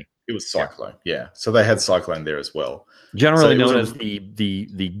spinning. It was Cyclone, yeah. So they had Cyclone there as well. Generally known as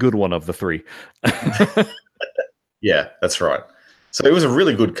the good one of the three. Yeah, that's right. So it was a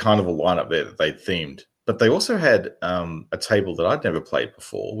really good carnival lineup there that they themed. But they also had a table that I'd never played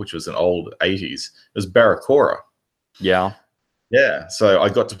before, which was an old 80s. It was Barracora. Yeah. Yeah, so I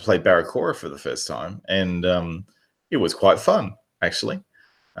got to play Barracora for the first time, and it was quite fun, actually,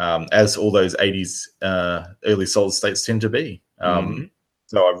 as all those 80s early solid states tend to be.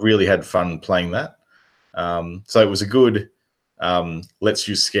 So I really had fun playing that. So it was a good, let's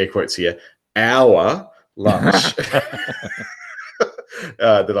use scare quotes here, hour lunch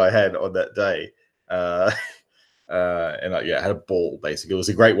that I had on that day. And I had a ball, basically. It was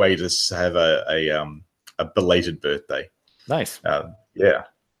a great way to have a belated birthday. Nice. Yeah.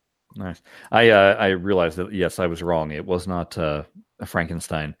 Nice. I realized that, yes, I was wrong. It was not a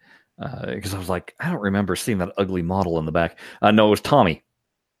Frankenstein, because I was like, I don't remember seeing that ugly model in the back. No, it was Tommy.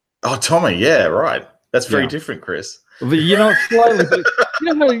 Oh, Tommy. Yeah, right. That's very different, Chris. But, slightly. But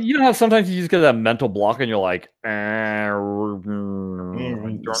you know how sometimes you just get that mental block and you're like,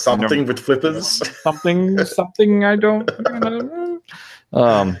 something with flippers. something I don't.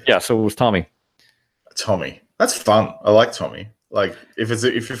 Yeah. So it was Tommy. Tommy. That's fun. I like Tommy. Like if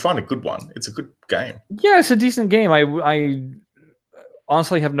you find a good one, it's a good game. Yeah, it's a decent game. I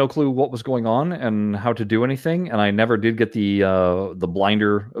honestly have no clue what was going on and how to do anything, and I never did get the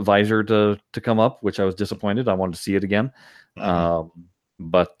blinder visor to come up, which I was disappointed. I wanted to see it again, but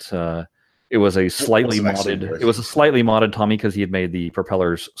it was a slightly modded. It was a slightly modded Tommy because he had made the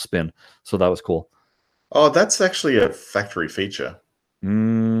propellers spin, so that was cool. Oh, that's actually a factory feature.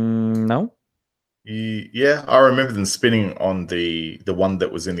 No. Yeah, I remember them spinning on the one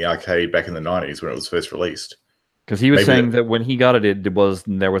that was in the arcade back in the 90s when it was first released. Because he was saying that when he got it, there was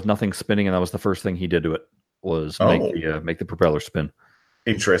nothing spinning, and that was the first thing he did to it was make the propeller spin.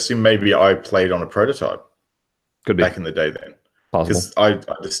 Interesting. Maybe I played on a prototype. Could be back in the day then. Possible. Because I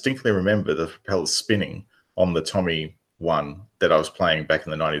distinctly remember the propellers spinning on the Tommy one that I was playing back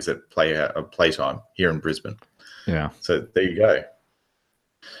in the 90s at Playtime here in Brisbane. Yeah. So there you go.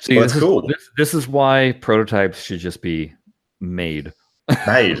 See, that's cool. This is why prototypes should just be made.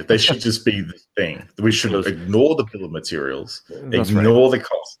 They should just be the thing. We should ignore the bill of materials, ignore the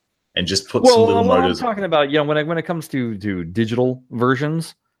cost, and just put some little motors. I'm talking about, when it comes to digital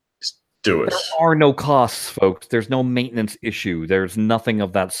versions, just do it. There are no costs, folks. There's no maintenance issue. There's nothing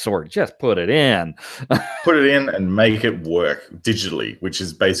of that sort. Just put it in. Put it in and make it work digitally, which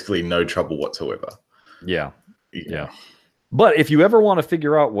is basically no trouble whatsoever. Yeah. But if you ever want to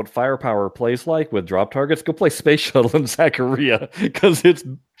figure out what Firepower plays like with drop targets, go play Space Shuttle in Zaccaria, because it's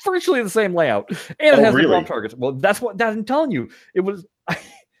virtually the same layout. And it has the drop targets. Well, that's what I'm telling you. It was, I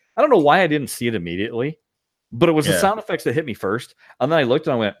don't know why I didn't see it immediately, but it was the sound effects that hit me first. And then I looked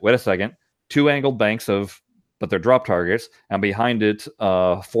and I went, wait a second, 2 angled banks but they're drop targets, and behind it,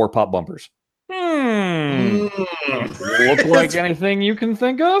 4 pop bumpers. Look like anything you can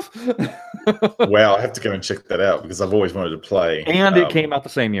think of? Wow, I have to go and check that out because I've always wanted to play. And it came out the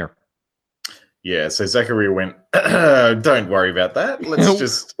same year. Yeah, so Zaccaria went, don't worry about that. Let's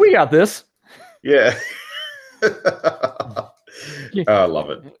just... We got this. Yeah. I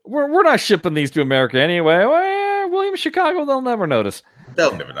love it. We're not shipping these to America anyway. Williams, Chicago, they'll never notice.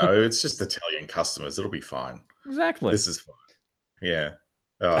 They'll never know. It's just Italian customers. It'll be fine. Exactly. This is fine. Yeah.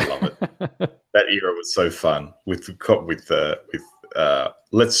 Oh, I love it. That era was so fun with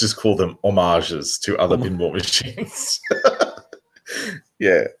let's just call them homages to other pinball machines.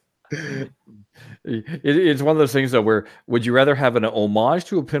 Yeah. It's one of those things though where would you rather have an homage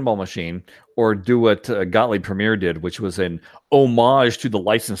to a pinball machine or do what Gottlieb Premier did, which was an homage to the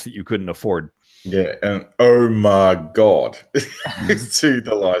license that you couldn't afford? Yeah, and oh my god, to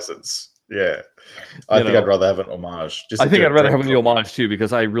the license. Yeah. I think I'd rather have an homage. I think I'd rather have the homage too,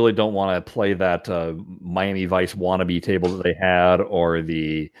 because I really don't want to play that Miami Vice wannabe table that they had, or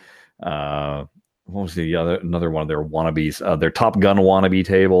the what was another one of their wannabes, their Top Gun wannabe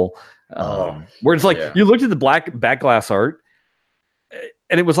table, where it's like you looked at the back glass art,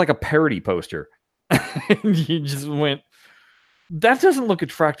 and it was like a parody poster, and you just went, that doesn't look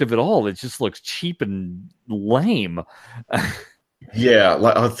attractive at all. It just looks cheap and lame. Yeah,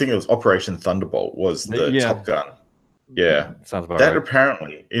 like I think it was Operation Thunderbolt was the Top Gun. Yeah, sounds about that right.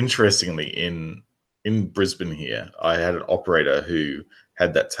 apparently, interestingly, in Brisbane here, I had an operator who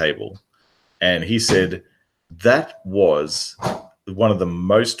had that table, and he said that was one of the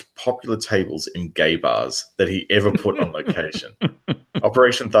most popular tables in gay bars that he ever put on location.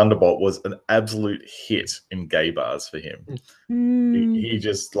 Operation Thunderbolt was an absolute hit in gay bars for him. He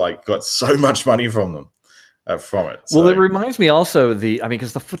just like got so much money from them. From it. Well, it reminds me also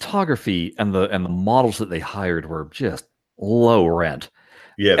because the photography and the models that they hired were just low rent.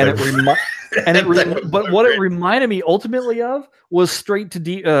 Yeah, and but what it reminded me ultimately of was straight to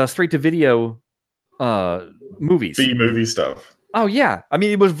video movies. B-movie stuff. Oh yeah, I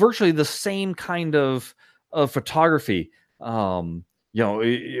mean it was virtually the same kind of photography.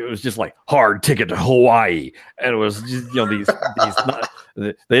 It was just like Hard Ticket to Hawaii, and it was just these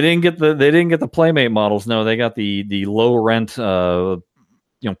they didn't get the Playmate models. No, they got the low rent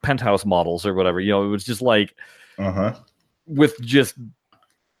penthouse models or whatever. It was just like with just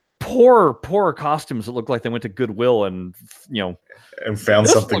poor costumes that looked like they went to Goodwill and found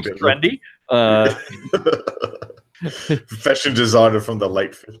something trendy. Fashion designer from the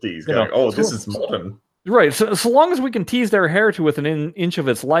late 50s going, this is modern. Right. So long as we can tease their hair to within an inch of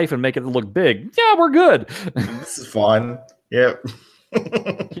its life and make it look big, yeah, we're good. This is fine. Yep.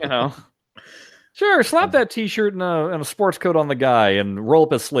 Sure, slap that T-shirt and a sports coat on the guy and roll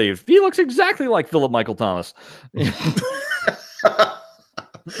up his sleeves. He looks exactly like Philip Michael Thomas.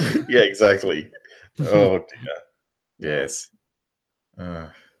 Yeah, exactly. Oh dear. Yes.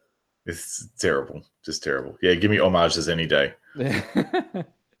 It's terrible. Just terrible. Yeah, give me homages any day. In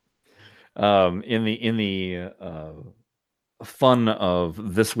the fun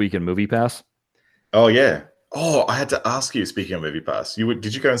of this week in Movie Pass. Oh yeah. Oh, I had to ask you. Speaking of Movie Pass,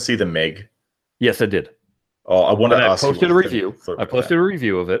 did you go and see the Meg? Yes, I did. Oh, I want to ask. I posted a review. I posted a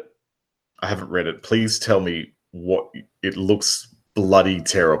review of it. I haven't read it. Please tell me what it looks bloody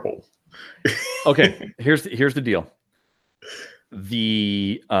terrible. Okay, here's the deal.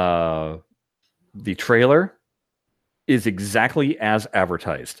 The trailer is exactly as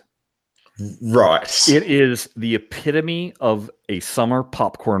advertised. Right. It is the epitome of a summer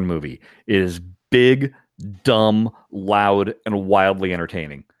popcorn movie. It is big, dumb, loud, and wildly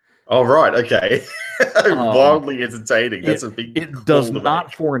entertaining. Oh, right. Okay. Wildly entertaining. That's a big. It does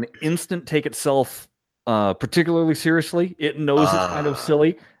not for an instant take itself particularly seriously. It knows it's kind of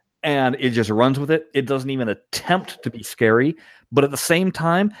silly, and it just runs with it. It doesn't even attempt to be scary, but at the same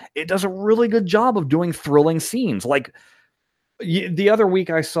time, it does a really good job of doing thrilling scenes. Like the other week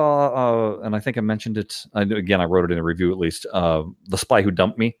I saw, and I think I mentioned it, again, I wrote it in a review at least, The Spy Who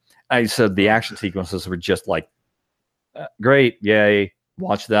Dumped Me. I said the action sequences were just like, great, yay,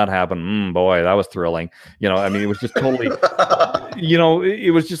 watch that happen. Boy, that was thrilling. It was just totally,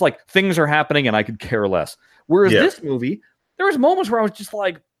 it was just like things are happening and I could care less. Whereas this movie, there was moments where I was just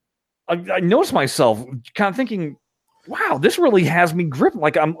like, I noticed myself kind of thinking, wow, this really has me gripped.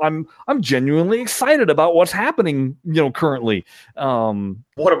 Like I'm genuinely excited about what's happening, currently.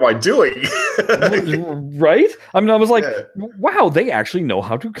 What am I doing? Right? I mean, I was like, wow, they actually know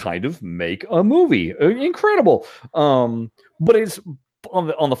how to kind of make a movie. Incredible. But it's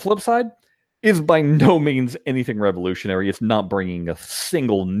on the flip side, is by no means anything revolutionary. It's not bringing a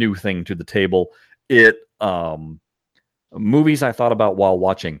single new thing to the table. It movies I thought about while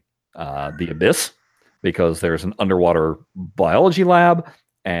watching The Abyss, because there's an underwater biology lab,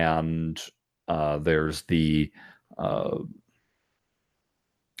 and there's the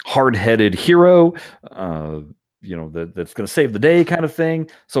hard-headed hero, that's going to save the day kind of thing.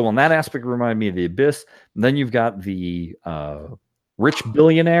 So on that aspect, it reminded me of The Abyss. And then you've got the rich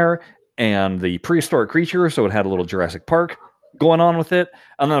billionaire and the prehistoric creature, so it had a little Jurassic Park going on with it.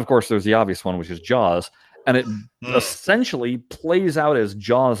 And then, of course, there's the obvious one, which is Jaws. And it essentially plays out as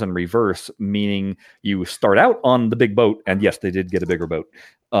Jaws in reverse, meaning you start out on the big boat, and yes, they did get a bigger boat.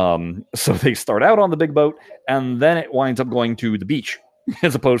 So they start out on the big boat, and then it winds up going to the beach,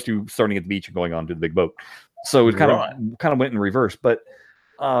 as opposed to starting at the beach and going on to the big boat. So it kind of went in reverse. But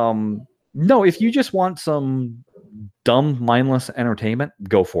no, if you just want some dumb, mindless entertainment,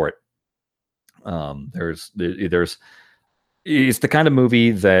 go for it. It's the kind of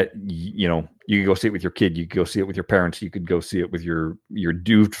movie that you can go see it with your kid, you can go see it with your parents, you could go see it with your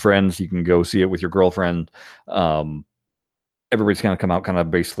dude friends, you can go see it with your girlfriend. Everybody's going to come out kind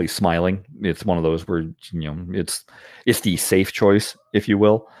of basically smiling. It's one of those where it's the safe choice, if you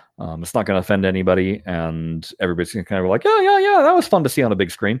will. It's not going to offend anybody, and everybody's going to kind of like, yeah, that was fun to see on a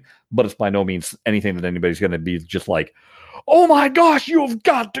big screen. But it's by no means anything that anybody's going to be just like, oh my gosh, you've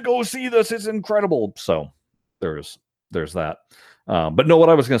got to go see this, it's incredible. So there's that. But no, what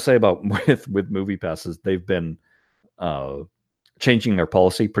I was going to say about with Movie Pass is they've been changing their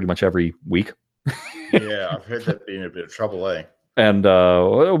policy pretty much every week. Yeah, I've heard that being a bit of trouble, eh? And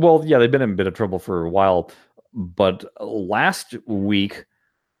well, yeah, they've been in a bit of trouble for a while. But last week,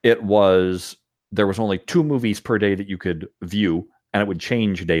 there was only 2 movies per day that you could view, and it would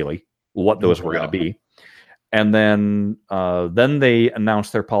change daily what those were going to be. And then they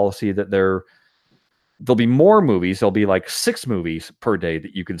announced their policy that there'll be more movies. There'll be like 6 movies per day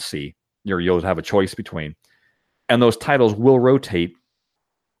that you can see. You'll have a choice between, and those titles will rotate.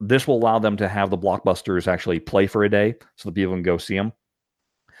 This will allow them to have the blockbusters actually play for a day so that people can go see them.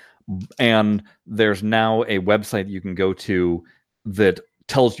 And there's now a website you can go to that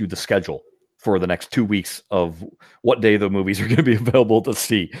tells you the schedule for the next 2 weeks of what day the movies are going to be available to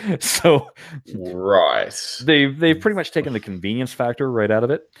see. So right, they've pretty much taken the convenience factor right out of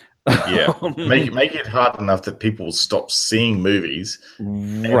it. Yeah, make it hard enough that people will stop seeing movies,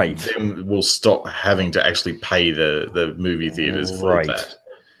 right? Then we'll stop having to actually pay the movie theaters for that.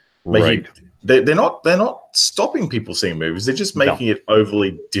 They're not stopping people seeing movies. They're just making it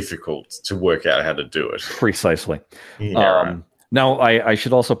overly difficult to work out how to do it. Precisely. Yeah. Now, I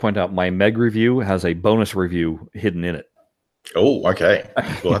should also point out my Meg review has a bonus review hidden in it. Oh, okay.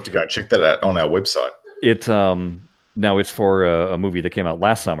 We'll have to go and check that out on our website. Now it's for a movie that came out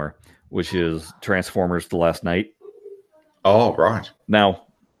last summer, which is Transformers: The Last Knight. Oh, right. Now,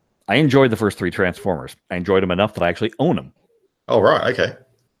 I enjoyed the first 3 Transformers. I enjoyed them enough that I actually own them. Oh, right. Okay.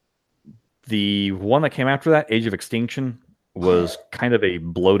 The one that came after that, Age of Extinction, was kind of a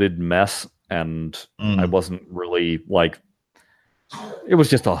bloated mess, and I wasn't really like... It was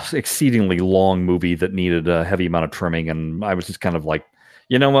just an exceedingly long movie that needed a heavy amount of trimming, and I was just kind of like,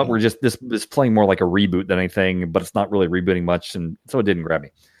 you know what, this is playing more like a reboot than anything, but it's not really rebooting much, and so it didn't grab me.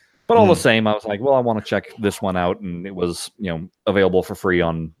 But all the same, I was like, well, I want to check this one out, and it was, available for free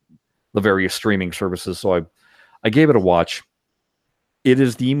on the various streaming services, so I gave it a watch. It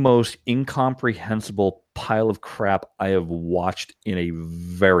is the most incomprehensible pile of crap I have watched in a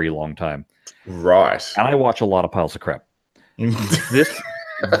very long time. Right. And I watch a lot of piles of crap. This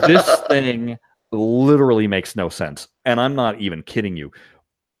thing literally makes no sense. And I'm not even kidding you.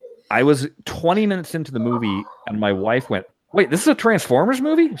 I was 20 minutes into the movie and my wife went, "Wait, this is a Transformers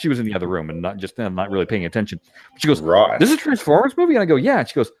movie?" She was in the other room and not really paying attention. She goes, "Right. This is a Transformers movie?" And I go, "Yeah." And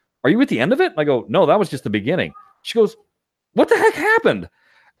she goes, "Are you at the end of it?" And I go, "No, that was just the beginning." She goes, "What the heck happened?"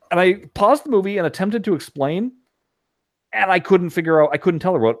 And I paused the movie and attempted to explain, and I couldn't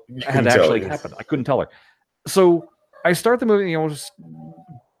tell her what had actually happened. I couldn't tell her. So I start the movie, just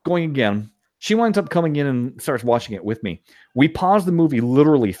going again. She winds up coming in and starts watching it with me. We paused the movie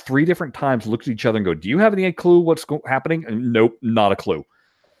literally 3 different times, looked at each other and go, "Do you have any clue what's happening?" And nope, not a clue.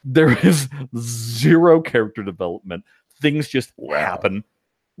 There is 0 character development. Things just happen.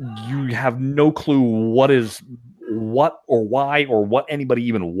 You have no clue what or why or what anybody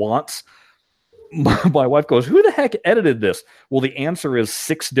even wants. My wife goes, "Who the heck edited this?" Well, the answer is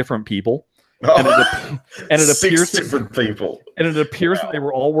 6 different people. And it appears 6 different people. And it appears that they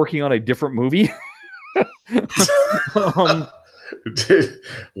were all working on a different movie.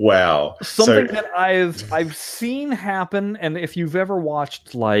 Wow. Something that I've seen happen, and if you've ever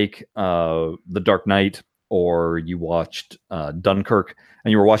watched like The Dark Knight or you watched Dunkirk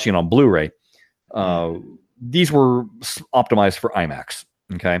and you were watching it on Blu-ray, these were optimized for IMAX.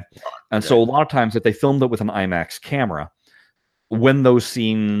 Okay. And so a lot of times if they filmed it with an IMAX camera, when those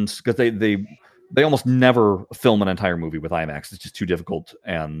scenes, because they almost never film an entire movie with IMAX. It's just too difficult,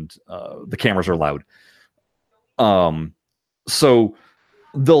 and the cameras are loud. So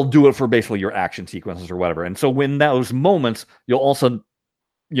they'll do it for basically your action sequences or whatever. And so when those moments, you'll also,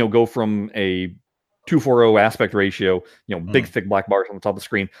 go from a 2:40 aspect ratio, big thick black bars on the top of the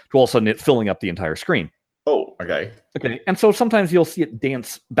screen, to all of a sudden it filling up the entire screen. Oh, okay. Okay. And so sometimes you'll see it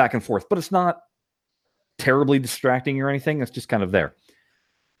dance back and forth, but it's not terribly distracting or anything. It's just kind of there.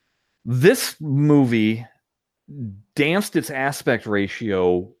 This movie danced its aspect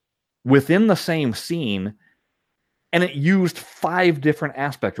ratio within the same scene, and it used 5 different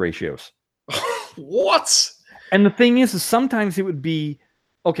aspect ratios. What? And the thing is sometimes it would be,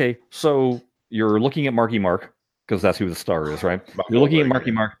 okay, so you're looking at Marky Mark, because that's who the star is, right? You're looking at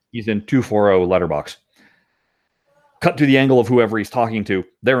Marky Mark. He's in 2:40 letterbox. Cut to the angle of whoever he's talking to.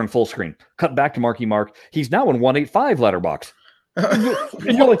 They're in full screen. Cut back to Marky Mark. He's now in 185 letterbox. And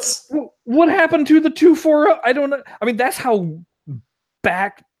you're like, what happened to the 2:40? I don't know. I mean, that's how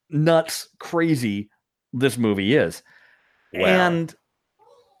back nuts crazy this movie is. Wow. And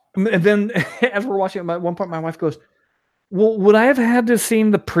then as we're watching it, at one point my wife goes, "Well, would I have had to seen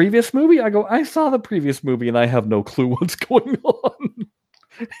the previous movie?" I go, "I saw the previous movie and I have no clue what's going on."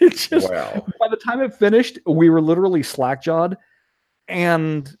 It's just Wow. by the time it finished, we were literally slack-jawed,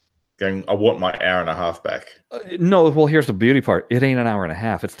 and Going, I want my hour and a half back. no. Well, here's the beauty part: it ain't an hour and a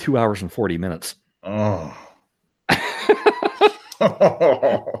half; it's 2 hours and 40 minutes. Oh.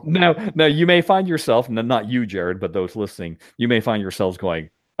 Now you may find yourself, not you, Jared, but those listening, you may find yourselves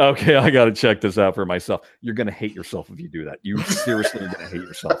going, okay, I got to check this out for myself. You're going to hate yourself if you do that. You seriously are going to hate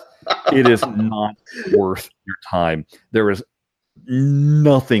yourself. It is not worth your time. There is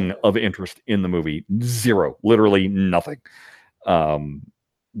nothing of interest in the movie. Zero. Literally nothing. No.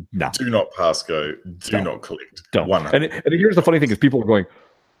 Do not pass go. Do not collect. Don't. 100. And here's the funny thing is people are going,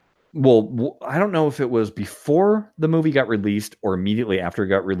 well, I don't know if it was before the movie got released or immediately after it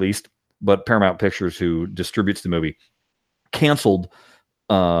got released, but Paramount Pictures, who distributes the movie, canceled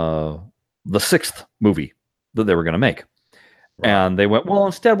the 6th movie that they were going to make. Right. And they went, well,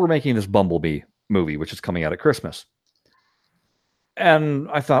 instead we're making this Bumblebee movie, which is coming out at Christmas. And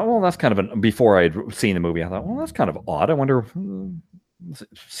I thought, well, that's kind of before I'd seen the movie, I thought, well, that's kind of odd. I wonder, it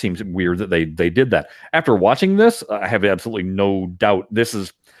seems weird that they did that. After watching this, I have absolutely no doubt this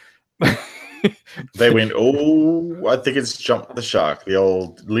is... They went, oh, I think it's jumped the shark, the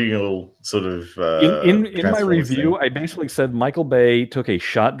old legal sort of... in my review, I basically said Michael Bay took a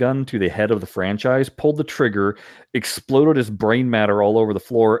shotgun to the head of the franchise, pulled the trigger, exploded his brain matter all over the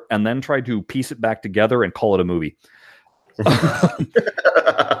floor, and then tried to piece it back together and call it a movie. And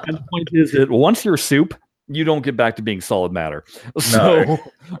the point is that once you're soup, you don't get back to being solid matter. So, no,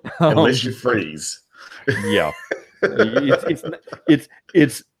 unless you freeze. Yeah.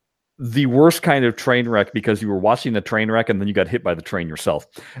 It's the worst kind of train wreck because you were watching the train wreck and then you got hit by the train yourself.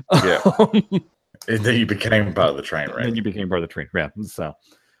 Yeah. And then you became part of the train wreck. And then you became part of the train. Yeah. So.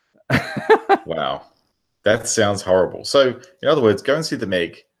 Wow. That sounds horrible. So, in other words, go and see the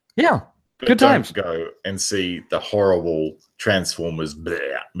Meg. Yeah. But good times. Don't go and see the horrible Transformers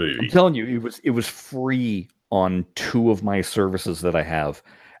movie. I'm telling you, it was free on 2 of my services that I have.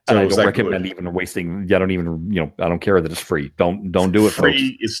 And I don't recommend even wasting. I don't even, I don't care that it's free. Don't do it.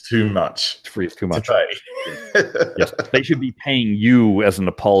 Free folks. is too much. Free is too much. To pay. Yes, they should be paying you as an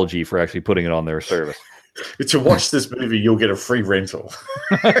apology for actually putting it on their service. To watch this movie, you'll get a free rental.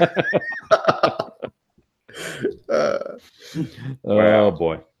 Oh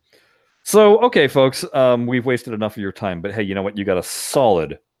boy. So okay, folks, we've wasted enough of your time, but hey, you know what? You got a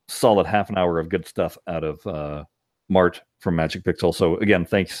solid half an hour of good stuff out of Mart from Magic Pixel. So again,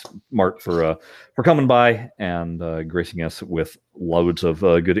 thanks, Mart, for coming by and gracing us with loads of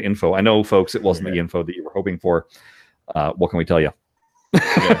good info. I know, folks, it wasn't the info that you were hoping for. What can we tell you?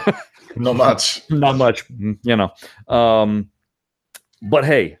 Yeah. Not much. Not much, but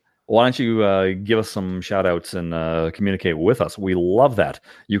hey, why don't you give us some shout outs and communicate with us? We love that.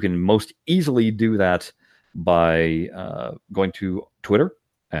 You can most easily do that by going to Twitter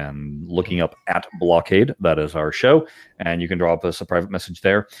and looking up @Blockade. That is our show. And you can drop us a private message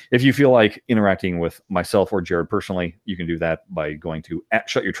there. If you feel like interacting with myself or Jared personally, you can do that by going to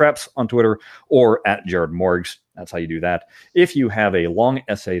 @ShutYourTraps on Twitter or @JaredMorgs. That's how you do that. If you have a long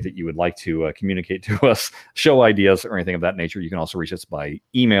essay that you would like to communicate to us, show ideas or anything of that nature, you can also reach us by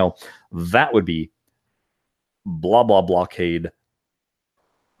email. That would be blockade.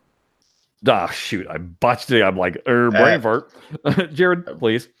 Shoot, I botched it. I'm like, brain fart. Jared,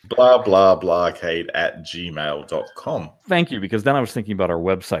 please. Blockade @gmail.com. Thank you, because then I was thinking about our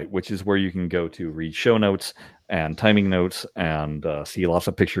website, which is where you can go to read show notes and timing notes and see lots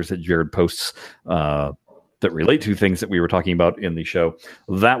of pictures that Jared posts that relate to things that we were talking about in the show.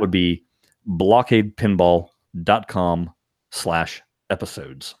 That would be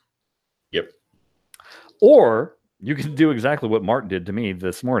blockadepinball.com/episodes. Yep. Or you can do exactly what Martin did to me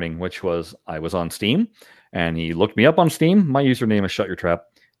this morning, which was I was on Steam, and he looked me up on Steam. My username is ShutYourTrap,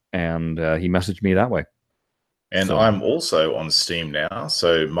 and he messaged me that way. And so, I'm also on Steam now,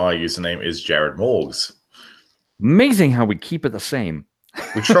 so my username is Jared Morgs. Amazing how we keep it the same.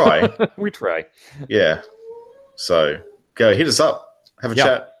 We try. We try. Yeah. So go hit us up. Have a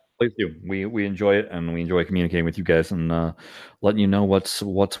chat. Please do. We enjoy it, and we enjoy communicating with you guys and letting you know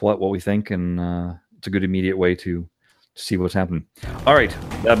what we think, and it's a good immediate way to see what's happening. All right.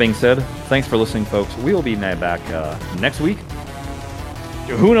 That being said, thanks for listening, folks. We will be back next week.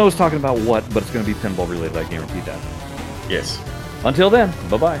 Who knows talking about what, but it's going to be pinball related. I guarantee that. Yes. Until then,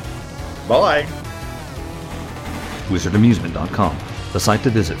 bye-bye. Bye. WizardAmusement.com, the site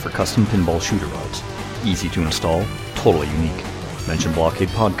to visit for custom pinball shooter rods. Easy to install, totally unique. Mention Blockade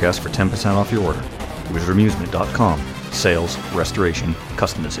Podcast for 10% off your order. WizardAmusement.com, sales, restoration,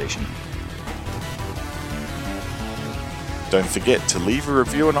 customization. Don't forget to leave a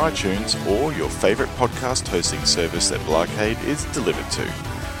review on iTunes or your favourite podcast hosting service that Blarcade is delivered to.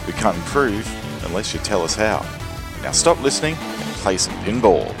 We can't improve unless you tell us how. Now stop listening and play some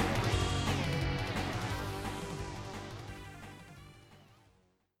pinball.